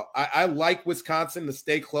blowout. I like Wisconsin to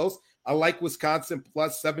stay close. I like Wisconsin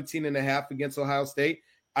plus 17.5 against Ohio State.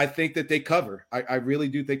 I think that they cover. I really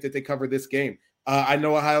do think that they cover this game. I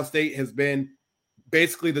know Ohio State has been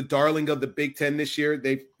basically the darling of the Big Ten this year.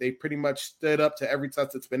 They pretty much stood up to every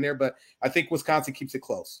test that's been there, but I think Wisconsin keeps it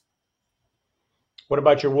close. What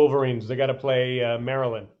about your Wolverines? They got to play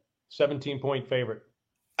Maryland, 17-point favorite.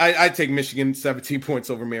 I take Michigan 17 points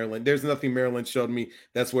over Maryland. There's nothing Maryland showed me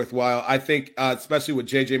that's worthwhile. I think, especially with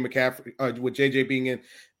JJ McCaffrey, with JJ being in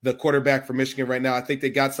the quarterback for Michigan right now, I think they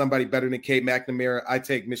got somebody better than Cade McNamara. I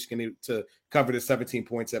take Michigan to cover the 17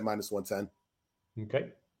 points at minus 110.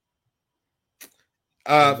 Okay.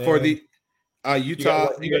 For the Utah,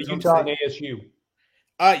 you got Utah and ASU.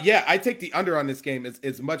 Yeah, I take the under on this game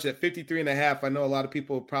as much at 53.5. I know a lot of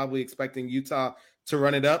people are probably expecting Utah to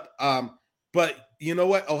run it up. But you know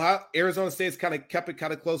what? Arizona State's kind of kept it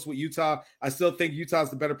kind of close with Utah. I still think Utah's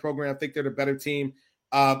the better program. I think they're the better team.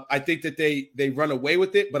 I think that they run away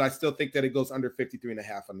with it, but I still think that it goes under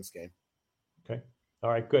 53.5 on this game. Okay. All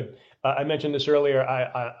right, good. I mentioned this earlier.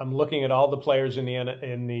 I'm looking at all the players in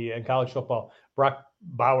the college football. Brock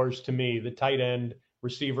Bowers, to me, the tight end,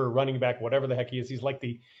 receiver, running back, whatever the heck he is, he's like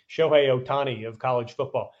the Shohei Ohtani of college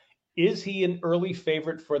football. Is he an early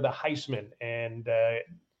favorite for the Heisman? And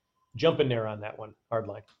jump in there on that one,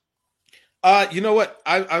 Hardline. You know what?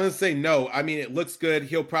 I'm going to say no. I mean, it looks good.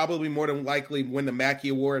 He'll probably more than likely win the Mackey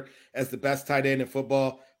Award as the best tight end in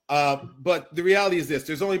football. But the reality is this.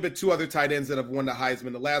 There's only been 2 other tight ends that have won the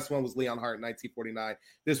Heisman. The last one was Leon Hart in 1949.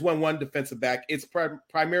 There's one defensive back. It's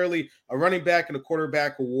primarily a running back and a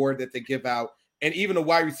quarterback award that they give out. And even a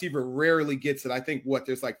wide receiver rarely gets it. I think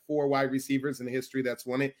there's like 4 wide receivers in history that's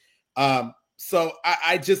won it. So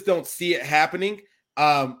I just don't see it happening.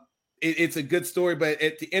 It's a good story, but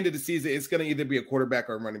at the end of the season, it's going to either be a quarterback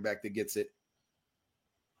or a running back that gets it.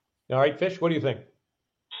 All right, Fish, what do you think?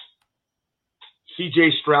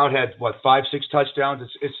 C.J. Stroud had 5-6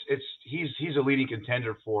 touchdowns. He's a leading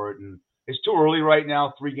contender for it, and it's too early right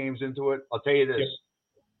now. 3 games into it, I'll tell you this: Yep.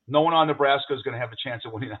 No one on Nebraska is going to have a chance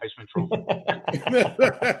of winning the Heisman Trophy.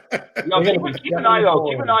 Keep an eye though.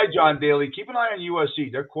 Keep an eye, John Daly. Keep an eye on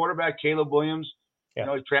USC. Their quarterback Caleb Williams.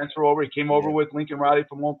 Yeah. He transferred over. He came over with Lincoln Riley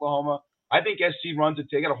from Oklahoma. I think SC runs it.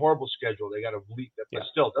 They got a horrible schedule. They got a leak, but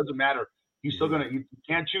still, it doesn't matter. He's still going to. You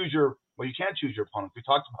can't choose your opponent. We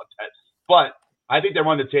talked about that, but I think they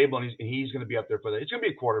run the table, and he's going to be up there for that. It's going to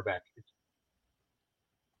be a quarterback.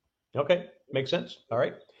 Okay, makes sense. All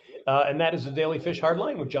right. And that is the Daily Fish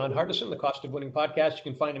Hardline with John Hardison, the Cost of Winning podcast. You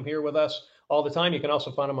can find him here with us all the time. You can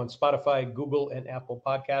also find him on Spotify, Google, and Apple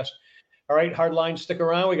Podcasts. All right, Hardline, stick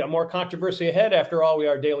around. We got more controversy ahead. After all, we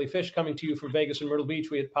are Daily Fish coming to you from Vegas and Myrtle Beach.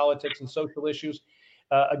 We had politics and social issues.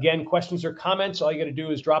 Again, questions or comments, all you got to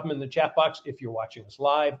do is drop them in the chat box if you're watching us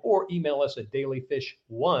live, or email us at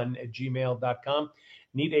dailyfish1@gmail.com.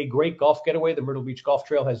 Need a great golf getaway? The Myrtle Beach Golf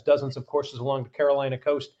Trail has dozens of courses along the Carolina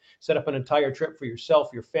coast. Set up an entire trip for yourself,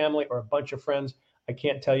 your family, or a bunch of friends. I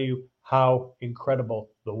can't tell you how incredible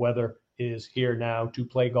the weather is here now to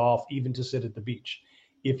play golf, even to sit at the beach.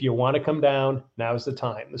 If you want to come down, now's the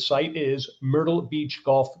time. The site is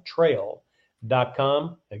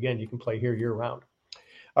myrtlebeachgolftrail.com. Again, you can play here year-round.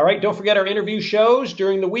 All right, don't forget our interview shows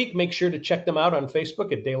during the week. Make sure to check them out on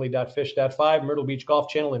Facebook at daily.fish.5, Myrtle Beach Golf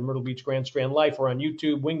Channel, and Myrtle Beach Grand Strand Life. We're on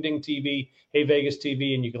YouTube, Wingding TV, Hey Vegas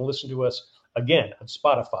TV, and you can listen to us again on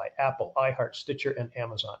Spotify, Apple, iHeart, Stitcher, and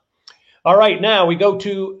Amazon. All right, now we go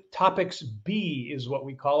to Topics B is what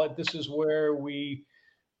we call it. This is where we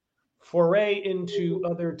foray into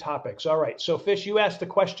other topics. All right, so Fish, you asked the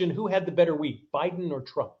question, who had the better week, Biden or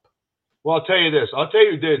Trump? Well, I'll tell you this. I'll tell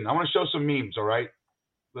you who didn't. I want to show some memes, all right?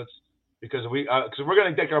 Because we're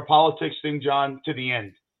going to take our politics thing, John, to the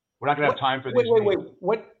end. We're not going to have time for these. Wait.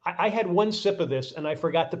 What? I had one sip of this, and I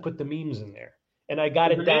forgot to put the memes in there, and I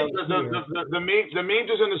got it down here. The memes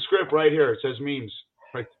is in the script right here. It says memes,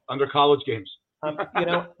 right under college games. I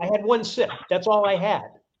had one sip. That's all I had.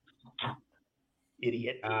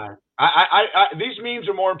 Idiot. These memes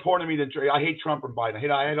are more important to me than I hate Trump and Biden. I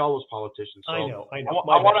hate all those politicians. So I know. I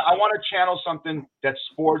want to channel something that's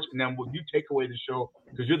sports, and then you take away the show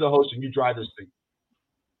because you're the host and you drive this thing.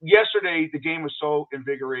 Yesterday, the game was so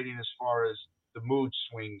invigorating as far as the mood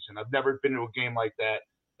swings, and I've never been to a game like that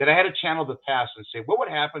I had to channel the past and say, what would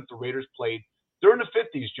happen if the Raiders played during the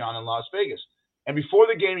 50s, John, in Las Vegas? And before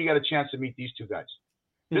the game, you got a chance to meet these two guys.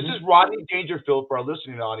 This is Rodney Dangerfield for our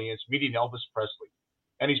listening audience meeting Elvis Presley.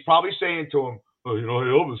 And he's probably saying to him, oh, hey,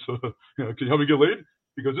 Elvis, can you help me get laid?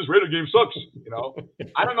 Because this Raider game sucks,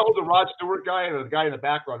 I don't know who the Rod Stewart guy or the guy in the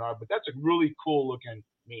background are, but that's a really cool looking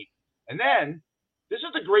meet. And then this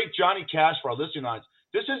is the great Johnny Cash for our listening audience.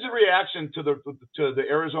 This is a reaction to the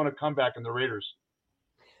Arizona comeback and the Raiders.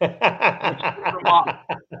 All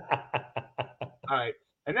right.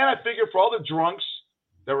 And then I figure for all the drunks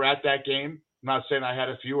that were at that game, I'm not saying I had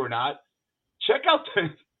a few or not, check out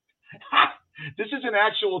this is an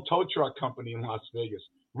actual tow truck company in Las Vegas.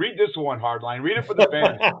 Read this one, Hardline. Read it for the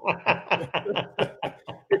fans.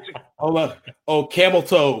 Camel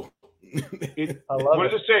toe.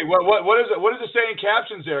 What does it say? What does it say in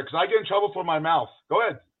captions there? Because I get in trouble for my mouth. Go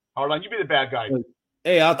ahead, Hardline. You be the bad guy.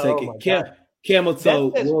 Hey, I'll take it. Camel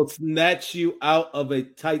toe will snatch you out of a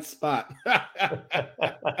tight spot. And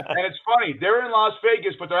it's funny. They're in Las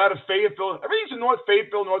Vegas, but they're out of Fayetteville. Everything's in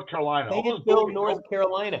Fayetteville, North Carolina. Fayetteville, North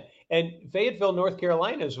Carolina. And Fayetteville, North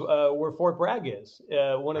Carolina is where Fort Bragg is,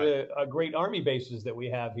 one of the great Army bases that we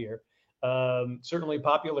have here. Certainly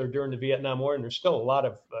popular during the Vietnam War, and there's still a lot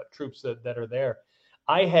of troops that are there.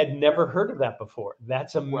 I had never heard of that before.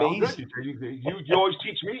 That's amazing. Well, you always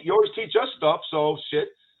teach me. You always teach us stuff, so shit.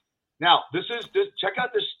 Now, check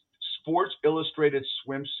out this Sports Illustrated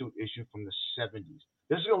swimsuit issue from the 70s.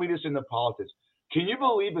 This is going to lead us into politics. Can you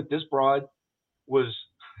believe that this broad was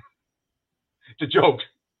 – it's a joke.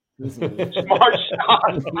 Smart shot.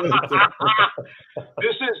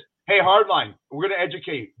 Hey, Hardline, we're going to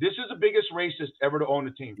educate. This is the biggest racist ever to own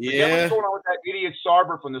a team. Forget what's going on with that idiot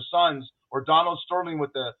Sarver from the Suns or Donald Sterling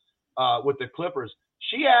with the Clippers.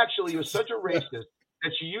 She actually was such a racist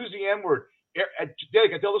that she used the N-word. Daly,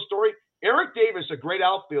 can I tell the story? Eric Davis, a great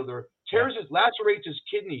outfielder, lacerates his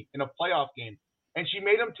kidney in a playoff game, and she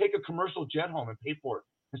made him take a commercial jet home and pay for it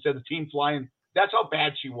instead of the team flying. That's how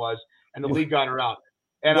bad she was, and the league got her out.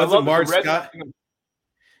 And I love Marge Scott.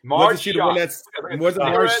 Marge Scott. Wasn't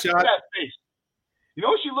Marge Scott? You know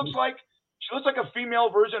what she looks like? She looks like a female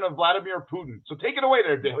version of Vladimir Putin. So take it away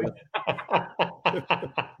there, Daly.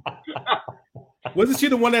 Wasn't she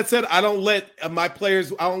the one that said, "I don't let my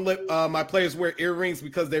players wear earrings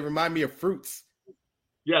because they remind me of fruits"?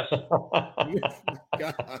 Yes.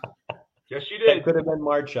 God. Yes, she did. That could have been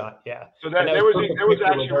Marge Shot, yeah. So there was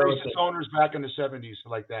actually racist owners back in the 70s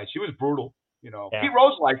like that. She was brutal, Yeah. Pete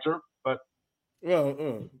Rose liked her, but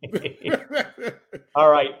All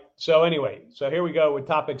right. So anyway, here we go with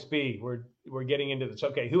topics B. We're getting into this.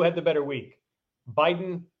 Okay, who had the better week,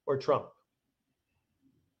 Biden or Trump?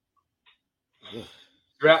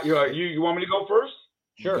 You want me to go first?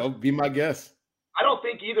 Sure. Go be my guest. I don't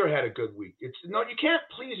think either had a good week. You can't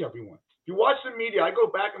please everyone. You watch the media. I go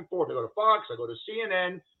back and forth. I go to Fox. I go to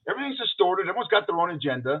CNN. Everything's distorted. Everyone's got their own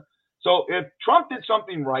agenda. So if Trump did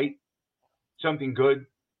something right, something good,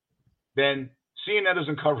 then CNN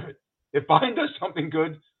doesn't cover it. If Biden does something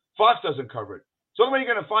good, Fox doesn't cover it. So the only way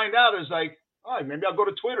you're going to find out is like, oh, maybe I'll go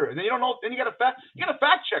to Twitter, and then you don't know. Then you got to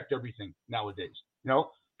fact check everything nowadays.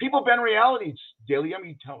 People bend realities. Daly, I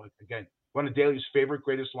mean, tell it again. One of Daly's favorite,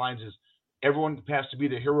 greatest lines is, "Everyone has to be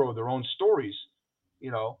the hero of their own stories."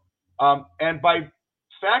 And by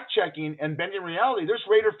fact checking and bending reality, there's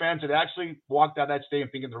Raider fans that actually walked out that stadium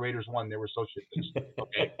thinking the Raiders won. They were so shit-faced.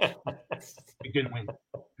 Okay, we didn't win.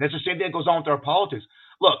 And that's the same thing that goes on with our politics.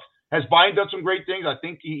 Look, has Biden done some great things? I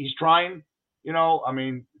think he's trying.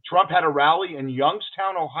 Trump had a rally in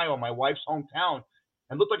Youngstown, Ohio, my wife's hometown,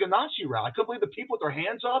 and looked like a Nazi rally. I couldn't believe the people with their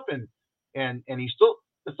hands up, and he's still.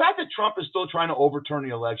 The fact that Trump is still trying to overturn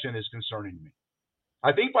the election is concerning to me.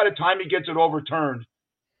 I think by the time he gets it overturned,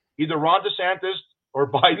 either Ron DeSantis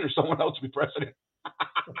or Biden or someone else will be president.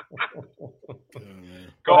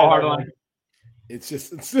 Go Hardline. It's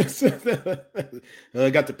just I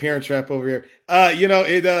got the Parent Trap over here. I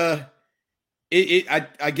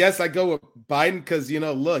guess I go with Biden because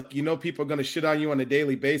look, people are going to shit on you on a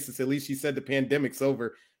daily basis. At least you said the pandemic's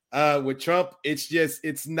over. With Trump, it's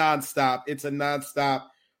nonstop. It's a nonstop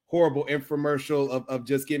horrible infomercial of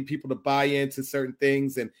just getting people to buy into certain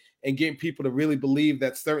things and getting people to really believe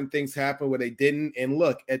that certain things happen where they didn't. And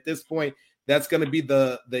look, at this point, that's going to be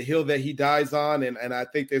the hill that he dies on. And I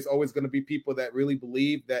think there's always going to be people that really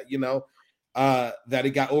believe that, that it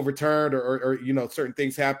got overturned or certain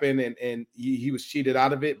things happen and he was cheated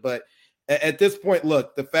out of it. But at this point,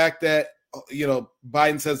 look, the fact that,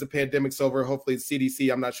 Biden says the pandemic's over. Hopefully the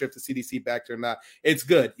CDC, I'm not sure if the CDC backed it or not. It's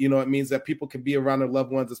good. It means that people can be around their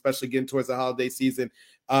loved ones, especially getting towards the holiday season.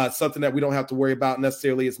 Something that we don't have to worry about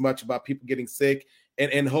necessarily as much about people getting sick.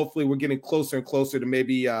 And hopefully we're getting closer and closer to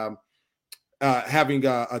maybe having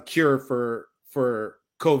a cure for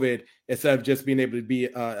COVID instead of just being able to be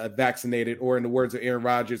vaccinated or, in the words of Aaron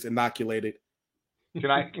Rodgers, inoculated.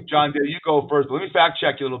 John, you go first. But let me fact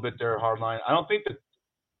check you a little bit there, Hardline. I don't think that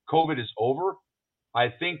COVID is over. I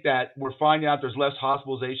think that we're finding out there's less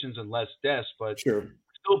hospitalizations and less deaths, but sure,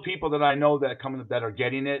 still people that I know that are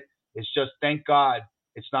getting it. It's just, thank God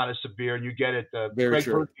it's not as severe and you get it. Greg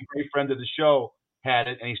Percy, great friend of the show, had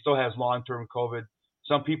it and he still has long-term COVID.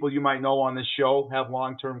 Some people you might know on this show have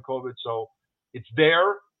long-term COVID, so it's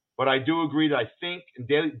there. But I do agree that I think, and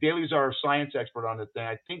Daly's our science expert on the thing,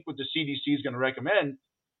 I think what the CDC is going to recommend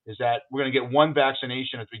is that we're going to get one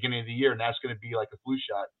vaccination at the beginning of the year, and that's going to be like a flu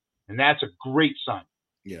shot. And that's a great sign.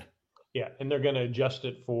 Yeah. Yeah, and they're going to adjust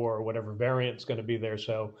it for whatever variant's going to be there.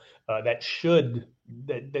 So that should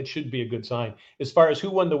be a good sign. As far as who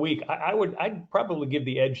won the week, I'd probably give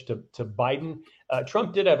the edge to Biden.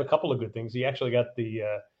 Trump did have a couple of good things. He actually got the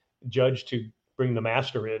judge to bring the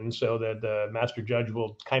master in so that the master judge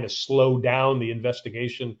will kind of slow down the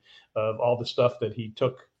investigation of all the stuff that he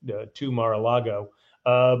took to Mar-a-Lago.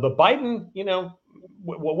 But Biden,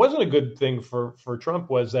 what wasn't a good thing for Trump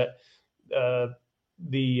was that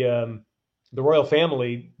the royal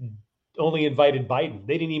family only invited Biden.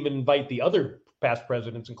 They didn't even invite the other past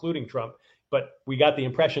presidents, including Trump. But we got the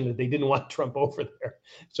impression that they didn't want Trump over there.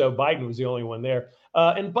 So Biden was the only one there.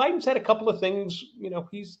 And Biden's had a couple of things,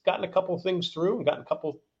 he's gotten a couple of things through and gotten a couple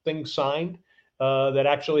of things signed that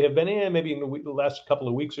actually have been maybe in the last couple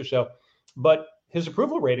of weeks or so. But his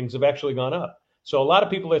approval ratings have actually gone up. So a lot of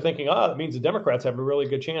people are thinking, that means the Democrats have a really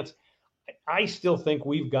good chance. I still think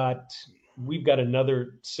we've got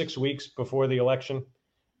another 6 weeks before the election,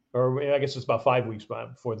 or I guess it's about 5 weeks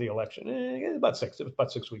before the election. About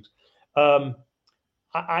 6 weeks.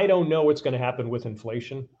 I don't know what's going to happen with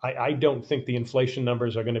inflation. I don't think the inflation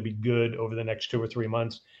numbers are going to be good over the next 2 or 3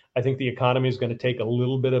 months. I think the economy is going to take a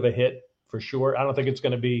little bit of a hit for sure. I don't think it's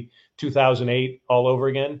going to be 2008 all over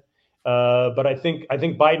again. But I think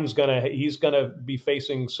Biden's he's gonna be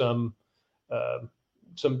facing some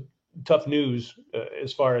tough news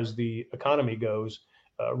as far as the economy goes,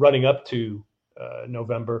 running up to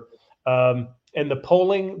November. And the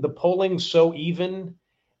polling's so even.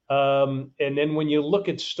 And then when you look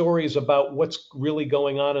at stories about what's really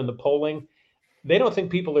going on in the polling, they don't think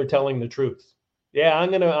people are telling the truth. Yeah, I'm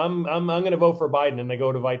gonna vote for Biden, and they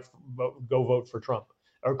go vote for Trump.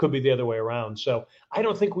 Or it could be the other way around. So I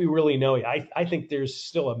don't think we really know yet. I think there's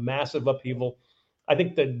still a massive upheaval. I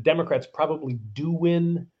think the Democrats probably do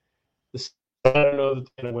win. I don't know that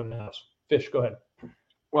they're going to win the House. Fish, go ahead.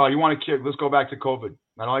 Well, let's go back to COVID.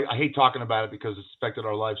 I hate talking about it because it's affected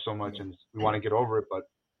our lives so much and we want to get over it. But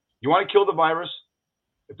you want to kill the virus?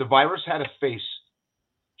 If the virus had a face,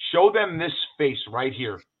 show them this face right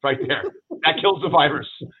here, right there. That kills the virus.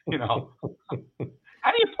 You know,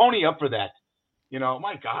 how do you pony up for that? You know,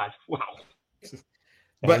 my God, wow.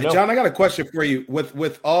 But John, I got a question for you.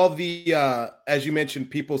 With all the as you mentioned,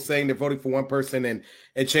 people saying they're voting for one person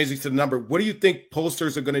and changing to the number, what do you think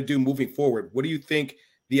pollsters are going to do moving forward? What do you think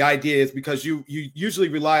the idea is? Because you usually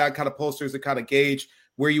rely on kind of pollsters to kind of gauge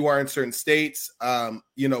where you are in certain states,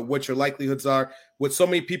 you know, what your likelihoods are. With so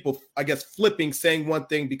many people, I guess, flipping, saying one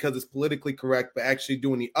thing because it's politically correct, but actually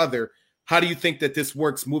doing the other, how do you think that this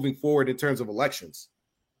works moving forward in terms of elections?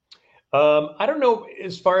 I don't know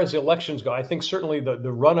as far as elections go. I think certainly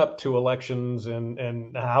the run up to elections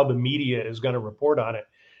and how the media is going to report on it,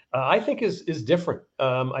 I think is different.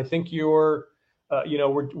 I think we're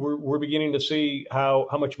beginning to see how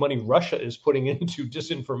much money Russia is putting into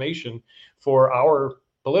disinformation for our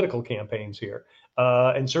political campaigns here,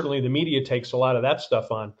 and certainly the media takes a lot of that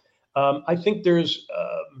stuff on. I think there's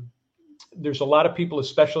a lot of people,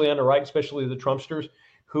 especially on the right, especially the Trumpsters,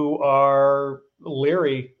 who are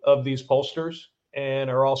leery of these pollsters and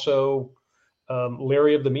are also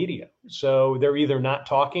leery of the media. So they're either not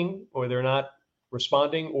talking or they're not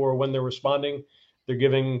responding, or when they're responding, they're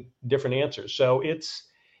giving different answers. So it's,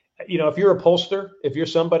 you know, if you're a pollster, if you're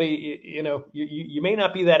somebody, you know, you may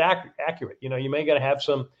not be that accurate. You know, you may got to have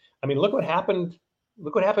some. I mean, look what happened.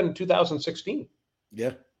 Look what happened in 2016.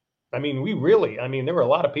 Yeah. I mean, there were a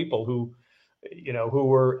lot of people who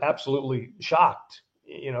were absolutely shocked,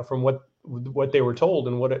 you know, from what they were told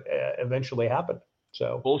and what eventually happened.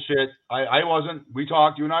 So bullshit. I wasn't. We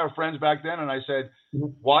talked. You and I were friends back then, and I said,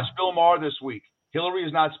 watch Bill Maher this week. Hillary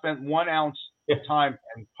has not spent 1 ounce of time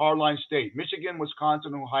in hardline state. Michigan,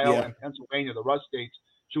 Wisconsin, Ohio, and Pennsylvania, the Rust states.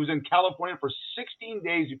 She was in California for 16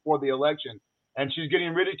 days before the election, and she's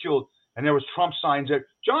getting ridiculed. And there was Trump signs there.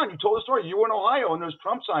 John, you told the story. You were in Ohio, and there's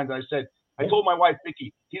Trump signs. And I told my wife,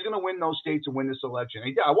 Vicky, he's going to win those states and win this election.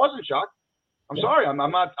 And I wasn't shocked. I'm sorry. I'm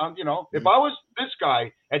not. You know, if I was this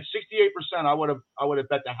guy at 68%, I would have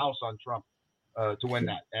bet the house on Trump to win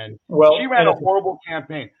that. And she ran a horrible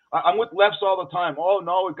campaign. I'm with lefts all the time. Oh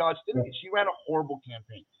no, it got stingy. She ran a horrible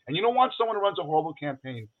campaign, and you don't want someone who runs a horrible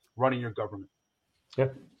campaign running your government. Yeah.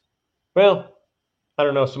 Well, I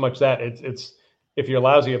don't know so much that it's if you're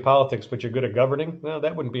lousy at politics but you're good at governing, well,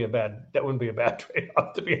 that wouldn't be a bad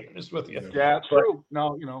trade-off, to be honest with you. Yeah, it's true.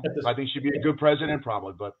 No, you know, I think she'd be a good president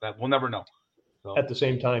probably, but that we'll never know. So. At the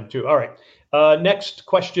same time, too. All right. Next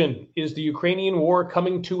question. Is the Ukrainian war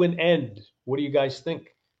coming to an end? What do you guys think?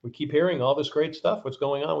 We keep hearing all this great stuff. What's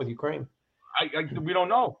going on with Ukraine? We don't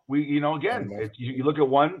know. Again, you look at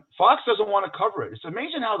one. Fox doesn't want to cover it. It's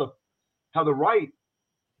amazing how the right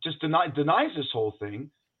just denies this whole thing,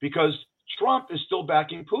 because Trump is still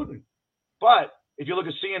backing Putin. But if you look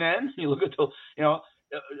at CNN, you look at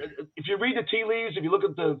if you read the tea leaves, if you look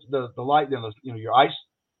at the light, your ice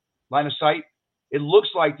line of sight, it looks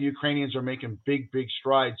like the Ukrainians are making big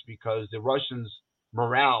strides, because the Russians'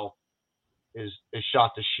 morale is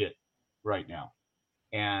shot to shit right now.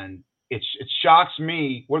 And it shocks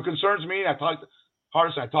me. What concerns me, I talked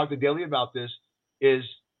to Daly about this, is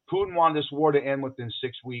Putin wanted this war to end within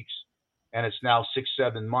 6 weeks, and it's now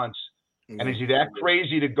 6-7 months. Mm-hmm. And is he that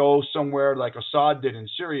crazy to go somewhere like Assad did in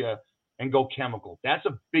Syria and go chemical? That's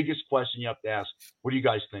the biggest question you have to ask. What do you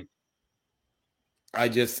guys think? I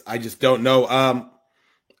just don't know.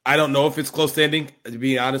 I don't know if it's close to ending, to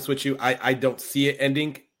be honest with you. I don't see it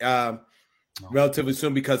ending relatively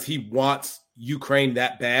soon, because he wants Ukraine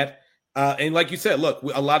that bad. And like you said, look,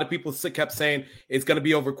 a lot of people kept saying it's going to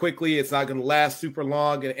be over quickly. It's not going to last super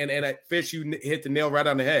long. And at Fish, you hit the nail right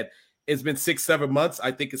on the head. It's been 6-7 months.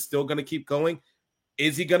 I think it's still going to keep going.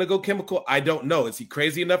 Is he going to go chemical? I don't know. Is he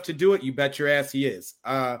crazy enough to do it? You bet your ass he is.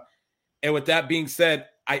 And with that being said,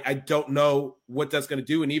 I don't know what that's going to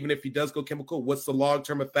do. And even if he does go chemical, what's the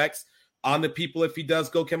long-term effects on the people if he does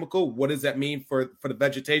go chemical? What does that mean for the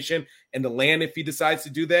vegetation and the land if he decides to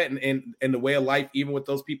do that, and the way of life, even with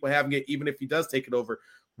those people having it, even if he does take it over?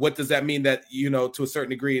 What does that mean that, to a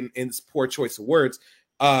certain degree, in this poor choice of words,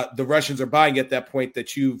 the Russians are buying at that point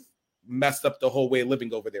that you've messed up the whole way of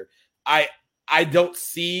living over there? I don't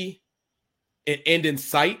see an end in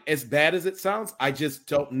sight, as bad as it sounds. I just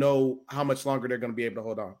don't know how much longer they're going to be able to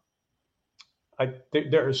hold on. I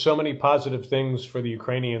think there are so many positive things for the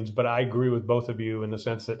Ukrainians, but I agree with both of you in the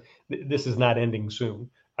sense that this is not ending soon.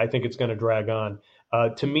 I think it's going to drag on.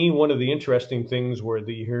 To me, one of the interesting things were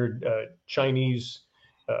that you heard Chinese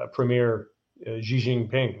Premier Xi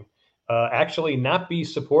Jinping actually not be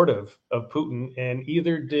supportive of Putin, and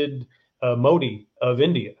either did Modi of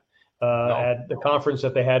India at the conference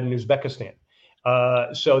that they had in Uzbekistan.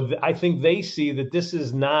 I think they see that this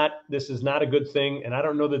is not a good thing, and I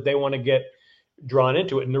don't know that they want to get drawn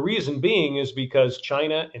into it. And the reason being is because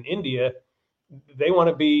China and India, they want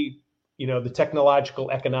to be, the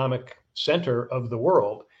technological economic center of the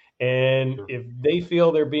world. And if they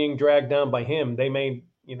feel they're being dragged down by him, they may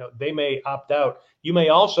opt out. You may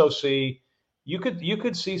also see, you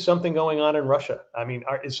could see something going on in Russia. I mean,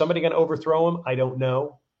 is somebody going to overthrow him? I don't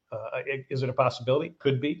know. Is it a possibility?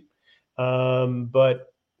 Could be.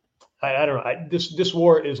 But I don't know. This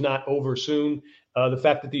war is not over soon. The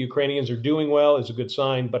fact that the Ukrainians are doing well is a good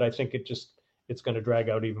sign, but I think it's going to drag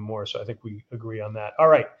out even more. So I think we agree on that. All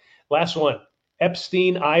right, last one.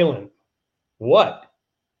 Epstein Island. What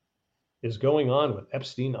is going on with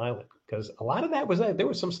Epstein Island? Because a lot of that there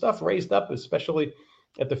was some stuff raised up, especially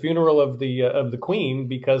at the funeral of the Queen,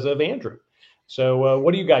 because of Andrew. So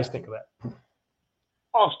what do you guys think of that?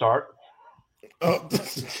 I'll start.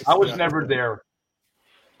 I was never there.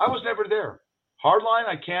 Hardline,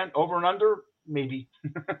 I can't. Over and under, maybe.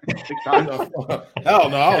 6 times. Hell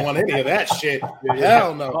no, I don't want any of that shit.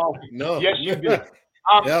 Hell no. Oh, No. yes, you do.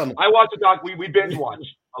 Hell no. I watched the doc. We binge watch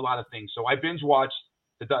a lot of things. So I binge watched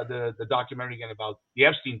the documentary again about the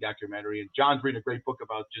Epstein documentary, and John's reading a great book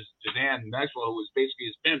about just Ghislaine Maxwell, who was basically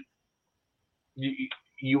his pimp.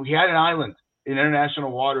 You had an island in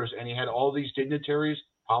international waters, and he had all these dignitaries,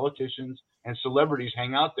 politicians, and celebrities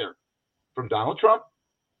hang out there, from Donald Trump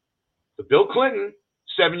to Bill Clinton,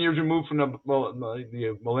 7 years removed from the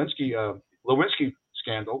Lewinsky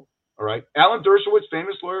scandal. All right, Alan Dershowitz,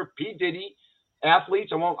 famous lawyer, P. Diddy,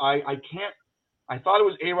 athletes. I thought it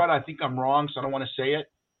was A-Rod. I think I'm wrong, so I don't want to say it.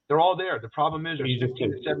 They're all there. The problem is there's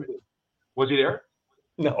 15 to 17. Was he there?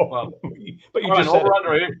 No. Well, but you just said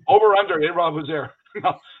over under. A-Rod was there.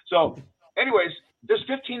 So, anyways, there's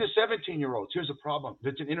 15 to 17-year-olds. Here's the problem: if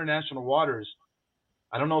it's in international waters,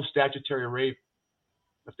 I don't know if statutory rape.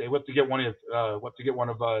 If they have to get one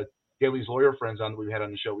of Daly's lawyer friends on that we've had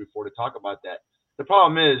on the show before to talk about that. The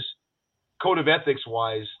problem is, code of ethics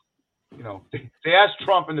wise, they asked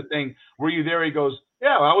Trump in the thing, were you there? He goes,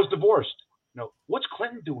 yeah, I was divorced. What's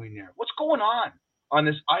Clinton doing there? What's going on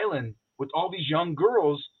this island with all these young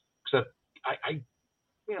girls? Except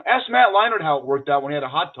ask Matt Leinart how it worked out when he had a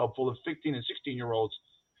hot tub full of 15 and 16-year-olds,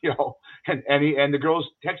 and the girls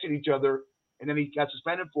texted each other, and then he got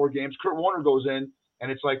suspended 4 games. Kurt Warner goes in,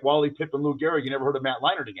 and it's like Wally Pipp and Lou Gehrig. You never heard of Matt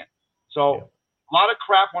Leinart again. So a lot of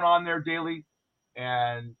crap went on there, Daly.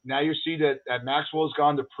 And now you see that Maxwell has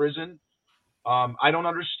gone to prison. I don't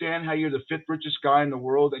understand how you're the 5th richest guy in the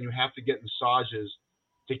world and you have to get massages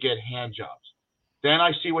to get hand jobs. Then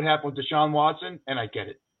I see what happened with Deshaun Watson, and I get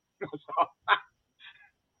it.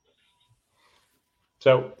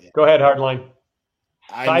 So go ahead, Hardline.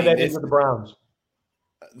 Tie that into the Browns.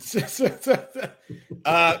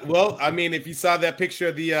 Well, I mean, if you saw that picture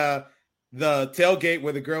of the tailgate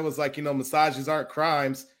where the girl was like, massages aren't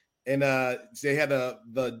crimes, and they had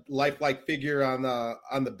the lifelike figure on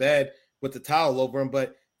the bed with the towel over him.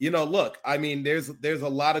 But look, I mean, there's a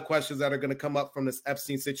lot of questions that are going to come up from this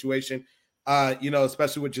Epstein situation.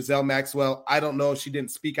 Especially with Ghislaine Maxwell. I don't know if she didn't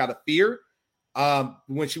speak out of fear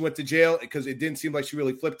when she went to jail, because it didn't seem like she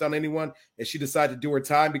really flipped on anyone, and she decided to do her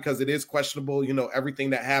time because it is questionable, everything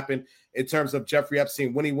that happened in terms of Jeffrey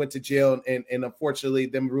Epstein when he went to jail, and unfortunately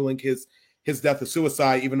them ruling his death a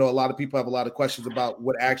suicide, even though a lot of people have a lot of questions about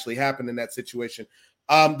what actually happened in that situation.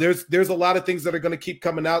 There's a lot of things that are going to keep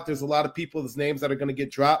coming out. There's a lot of people's names that are going to get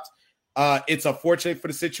dropped. It's unfortunate for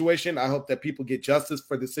the situation. I hope that people get justice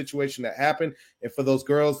for the situation that happened, and for those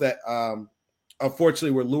girls that unfortunately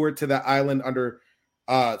were lured to that island under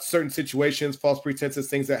certain situations, false pretenses,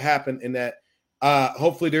 things that happen, and that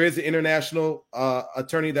hopefully there is an international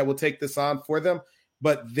attorney that will take this on for them.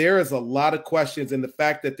 But there is a lot of questions, and the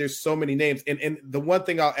fact that there's so many names. And the one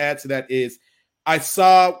thing I'll add to that is I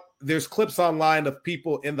saw there's clips online of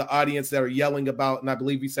people in the audience that are yelling about, and I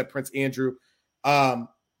believe you said Prince Andrew,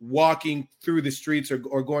 walking through the streets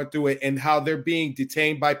or going through it, and how they're being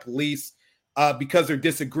detained by police because they're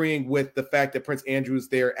disagreeing with the fact that Prince Andrew is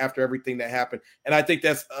there after everything that happened. And I think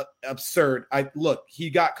that's absurd. Look, he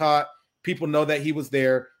got caught. People know that he was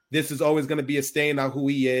there. This is always going to be a stain on who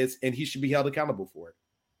he is, and he should be held accountable for it.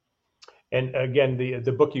 And again,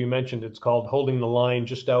 the book you mentioned, it's called "Holding the Line,"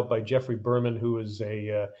 just out by Jeffrey Berman, who is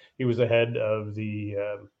he was the head of the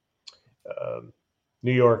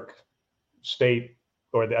New York State,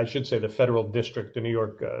 or I should say the Federal District, the New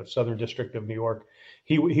York Southern District of New York.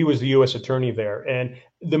 He was the U.S. attorney there, and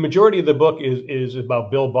the majority of the book is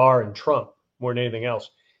about Bill Barr and Trump more than anything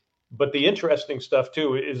else. But the interesting stuff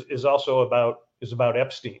too is also about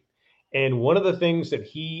Epstein, and one of the things that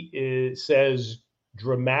he says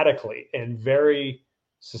dramatically and very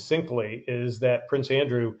succinctly is that Prince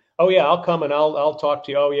Andrew, oh yeah, I'll come and I'll talk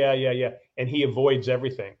to you. Oh yeah. And he avoids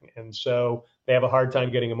everything. And so they have a hard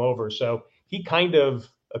time getting him over. So he kind of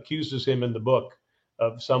accuses him in the book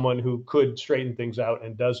of someone who could straighten things out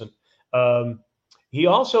and doesn't. He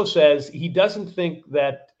also says he doesn't think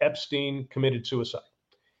that Epstein committed suicide.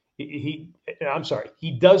 I'm sorry,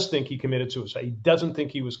 he does think he committed suicide. He doesn't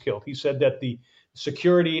think he was killed. He said that the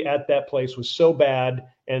security at that place was so bad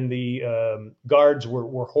and the guards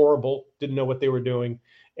were horrible, didn't know what they were doing.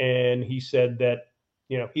 And he said that,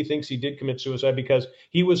 he thinks he did commit suicide because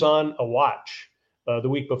he was on a watch the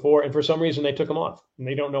week before. And for some reason, they took him off. And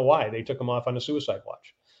they don't know why. They took him off on a suicide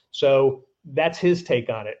watch. So that's his take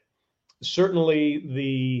on it.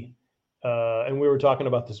 Certainly and we were talking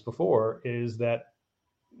about this before, is that,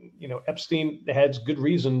 Epstein has good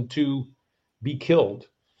reason to be killed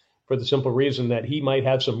for the simple reason that he might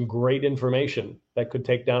have some great information that could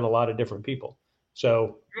take down a lot of different people.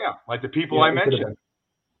 So yeah, like the people I mentioned.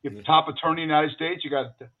 You have the top attorney in the United States. You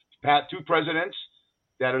got two presidents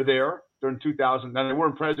that are there during 2000. Now they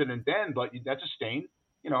weren't president then, but that's a stain.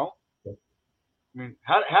 I mean,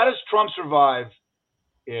 how does Trump survive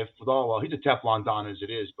if, well, he's a Teflon Don as it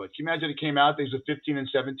is, but can you imagine it came out there's a 15 and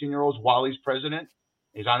 17-year-olds while he's president?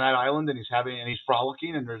 He's on that island and he's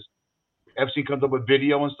frolicking, and there's Epstein comes up with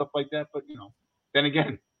video and stuff like that. But then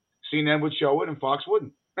again, CNN would show it and Fox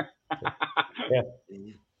wouldn't. Yeah,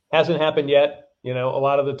 hasn't happened yet. A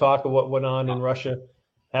lot of the talk of what went on in Russia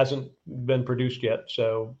hasn't been produced yet.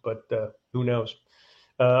 So, but who knows?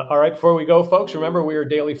 All right, before we go, folks, remember we are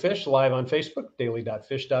Daily Fish live on Facebook,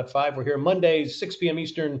 daily.fish.5. We're here Mondays, 6 p.m.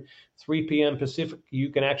 Eastern, 3 p.m. Pacific. You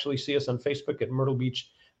can actually see us on Facebook at Myrtle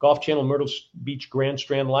Beach Golf Channel, Myrtle Beach Grand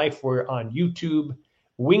Strand Life. We're on YouTube,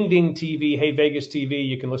 Wingding TV, Hey Vegas TV.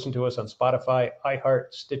 You can listen to us on Spotify, iHeart,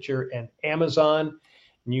 Stitcher, and Amazon,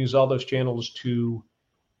 and use all those channels to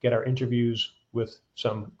get our interviews with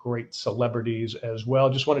some great celebrities as well.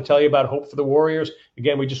 Just want to tell you about Hope for the Warriors.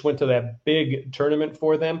 Again, we just went to that big tournament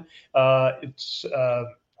for them. It's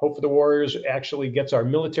Hope for the Warriors actually gets our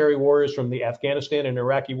military warriors from the Afghanistan and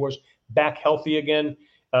Iraqi wars back healthy again.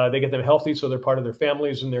 They get them healthy so they're part of their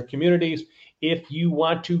families and their communities. If you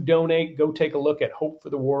want to donate, go take a look at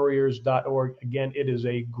hopeforthewarriors.org. Again, it is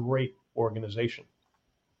a great organization.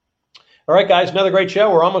 All right, guys, another great show.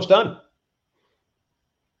 We're almost done.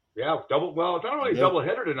 Yeah, it's not really a double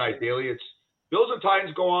header tonight, Daly. It's Bills and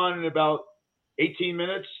Titans go on in about 18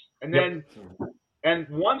 minutes, and then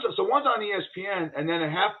one's on ESPN, and then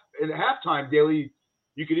at halftime, Daly,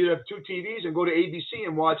 you could either have two TVs and go to ABC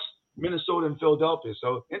and watch Minnesota and Philadelphia.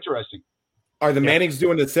 So interesting. Are the Mannings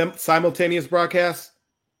doing the simultaneous broadcast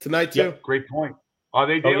tonight too? Yep. Great point. Are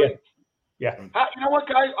they, Daly? Oh, yeah. You know what,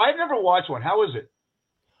 guys? I've never watched one. How is it?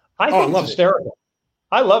 I think it's hysterical.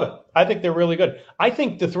 I love it. I think they're really good. I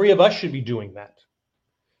think the three of us should be doing that.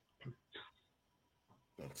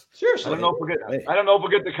 Seriously. I don't know if we'll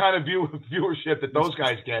get the kind of viewership that those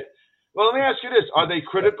guys get. Well, let me ask you this. Are they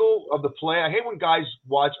critical of the play? I hate when guys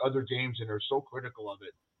watch other games and they're so critical of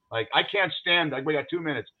it. Like, I can't stand, we got 2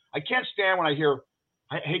 minutes. I can't stand when I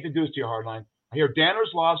hate to do this to you, Hardline. I hear Dan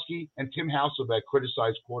Orlovsky and Tim Hasselbeck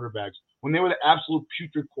criticize quarterbacks when they were the absolute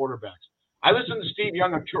putrid quarterbacks. I listen to Steve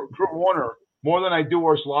Young and Kurt Warner more than I do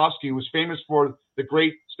Orlovsky, who was famous for the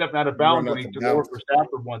great stepping out of bounds when he took over for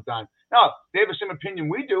Stafford one time. Now, they have the same opinion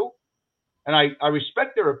we do, and I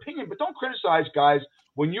respect their opinion, but don't criticize guys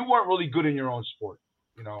when you weren't really good in your own sport,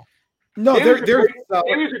 No, Daly's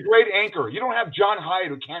a great anchor. You don't have John Hyatt,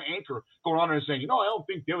 who can't anchor, going on there and saying, I don't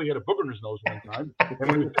think Daly had a booger in his nose one time. And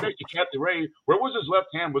when he was finished, he kept the Ray. Where was his left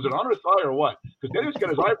hand? Was it on his thigh or what? Because Daly's got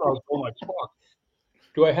his eyebrows going like Spock.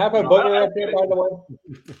 Do I have a booger up there, by the way?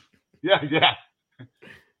 Yeah.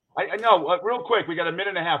 I know. Real quick, we got a minute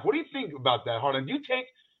and a half. What do you think about that, Hardline? Do you take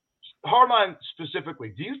Hardline specifically?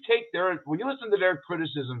 Do you take when you listen to their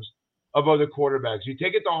criticisms of other quarterbacks, you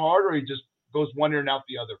take it to heart, or he just goes one ear and out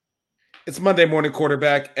the other? It's Monday morning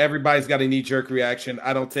quarterback. Everybody's got a knee-jerk reaction.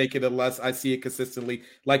 I don't take it unless I see it consistently.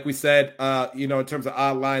 Like we said, in terms of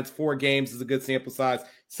odd lines, 4 games is a good sample size.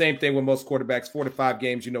 Same thing with most quarterbacks. 4 to 5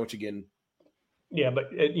 games, you know what you're getting. Yeah,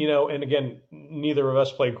 but, and again, neither of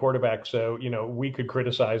us played quarterback, so, we could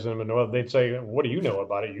criticize them, and they'd say, what do you know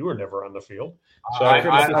about it? You were never on the field. So I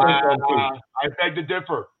beg to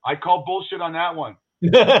differ. I call bullshit on that one.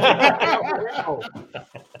 Look at that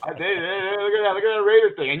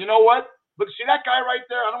Raider thing. And you know what? Look, see that guy right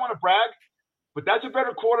there? I don't want to brag, but that's a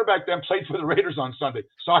better quarterback than played for the Raiders on Sunday.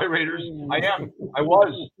 Sorry, Raiders. I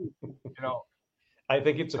was. I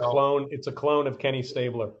think it's a clone. It's a clone of Kenny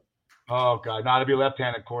Stabler. Oh God, not to be a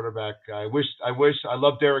left-handed quarterback. I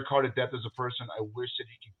love Derek Carr to death as a person. I wish that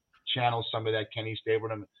he could channel some of that Kenny Stabler.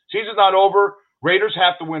 Season's not over. Raiders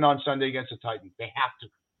have to win on Sunday against the Titans. They have to.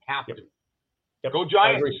 Yep. Go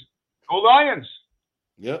Giants. Go Lions.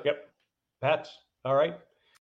 Yep. Pats. All right.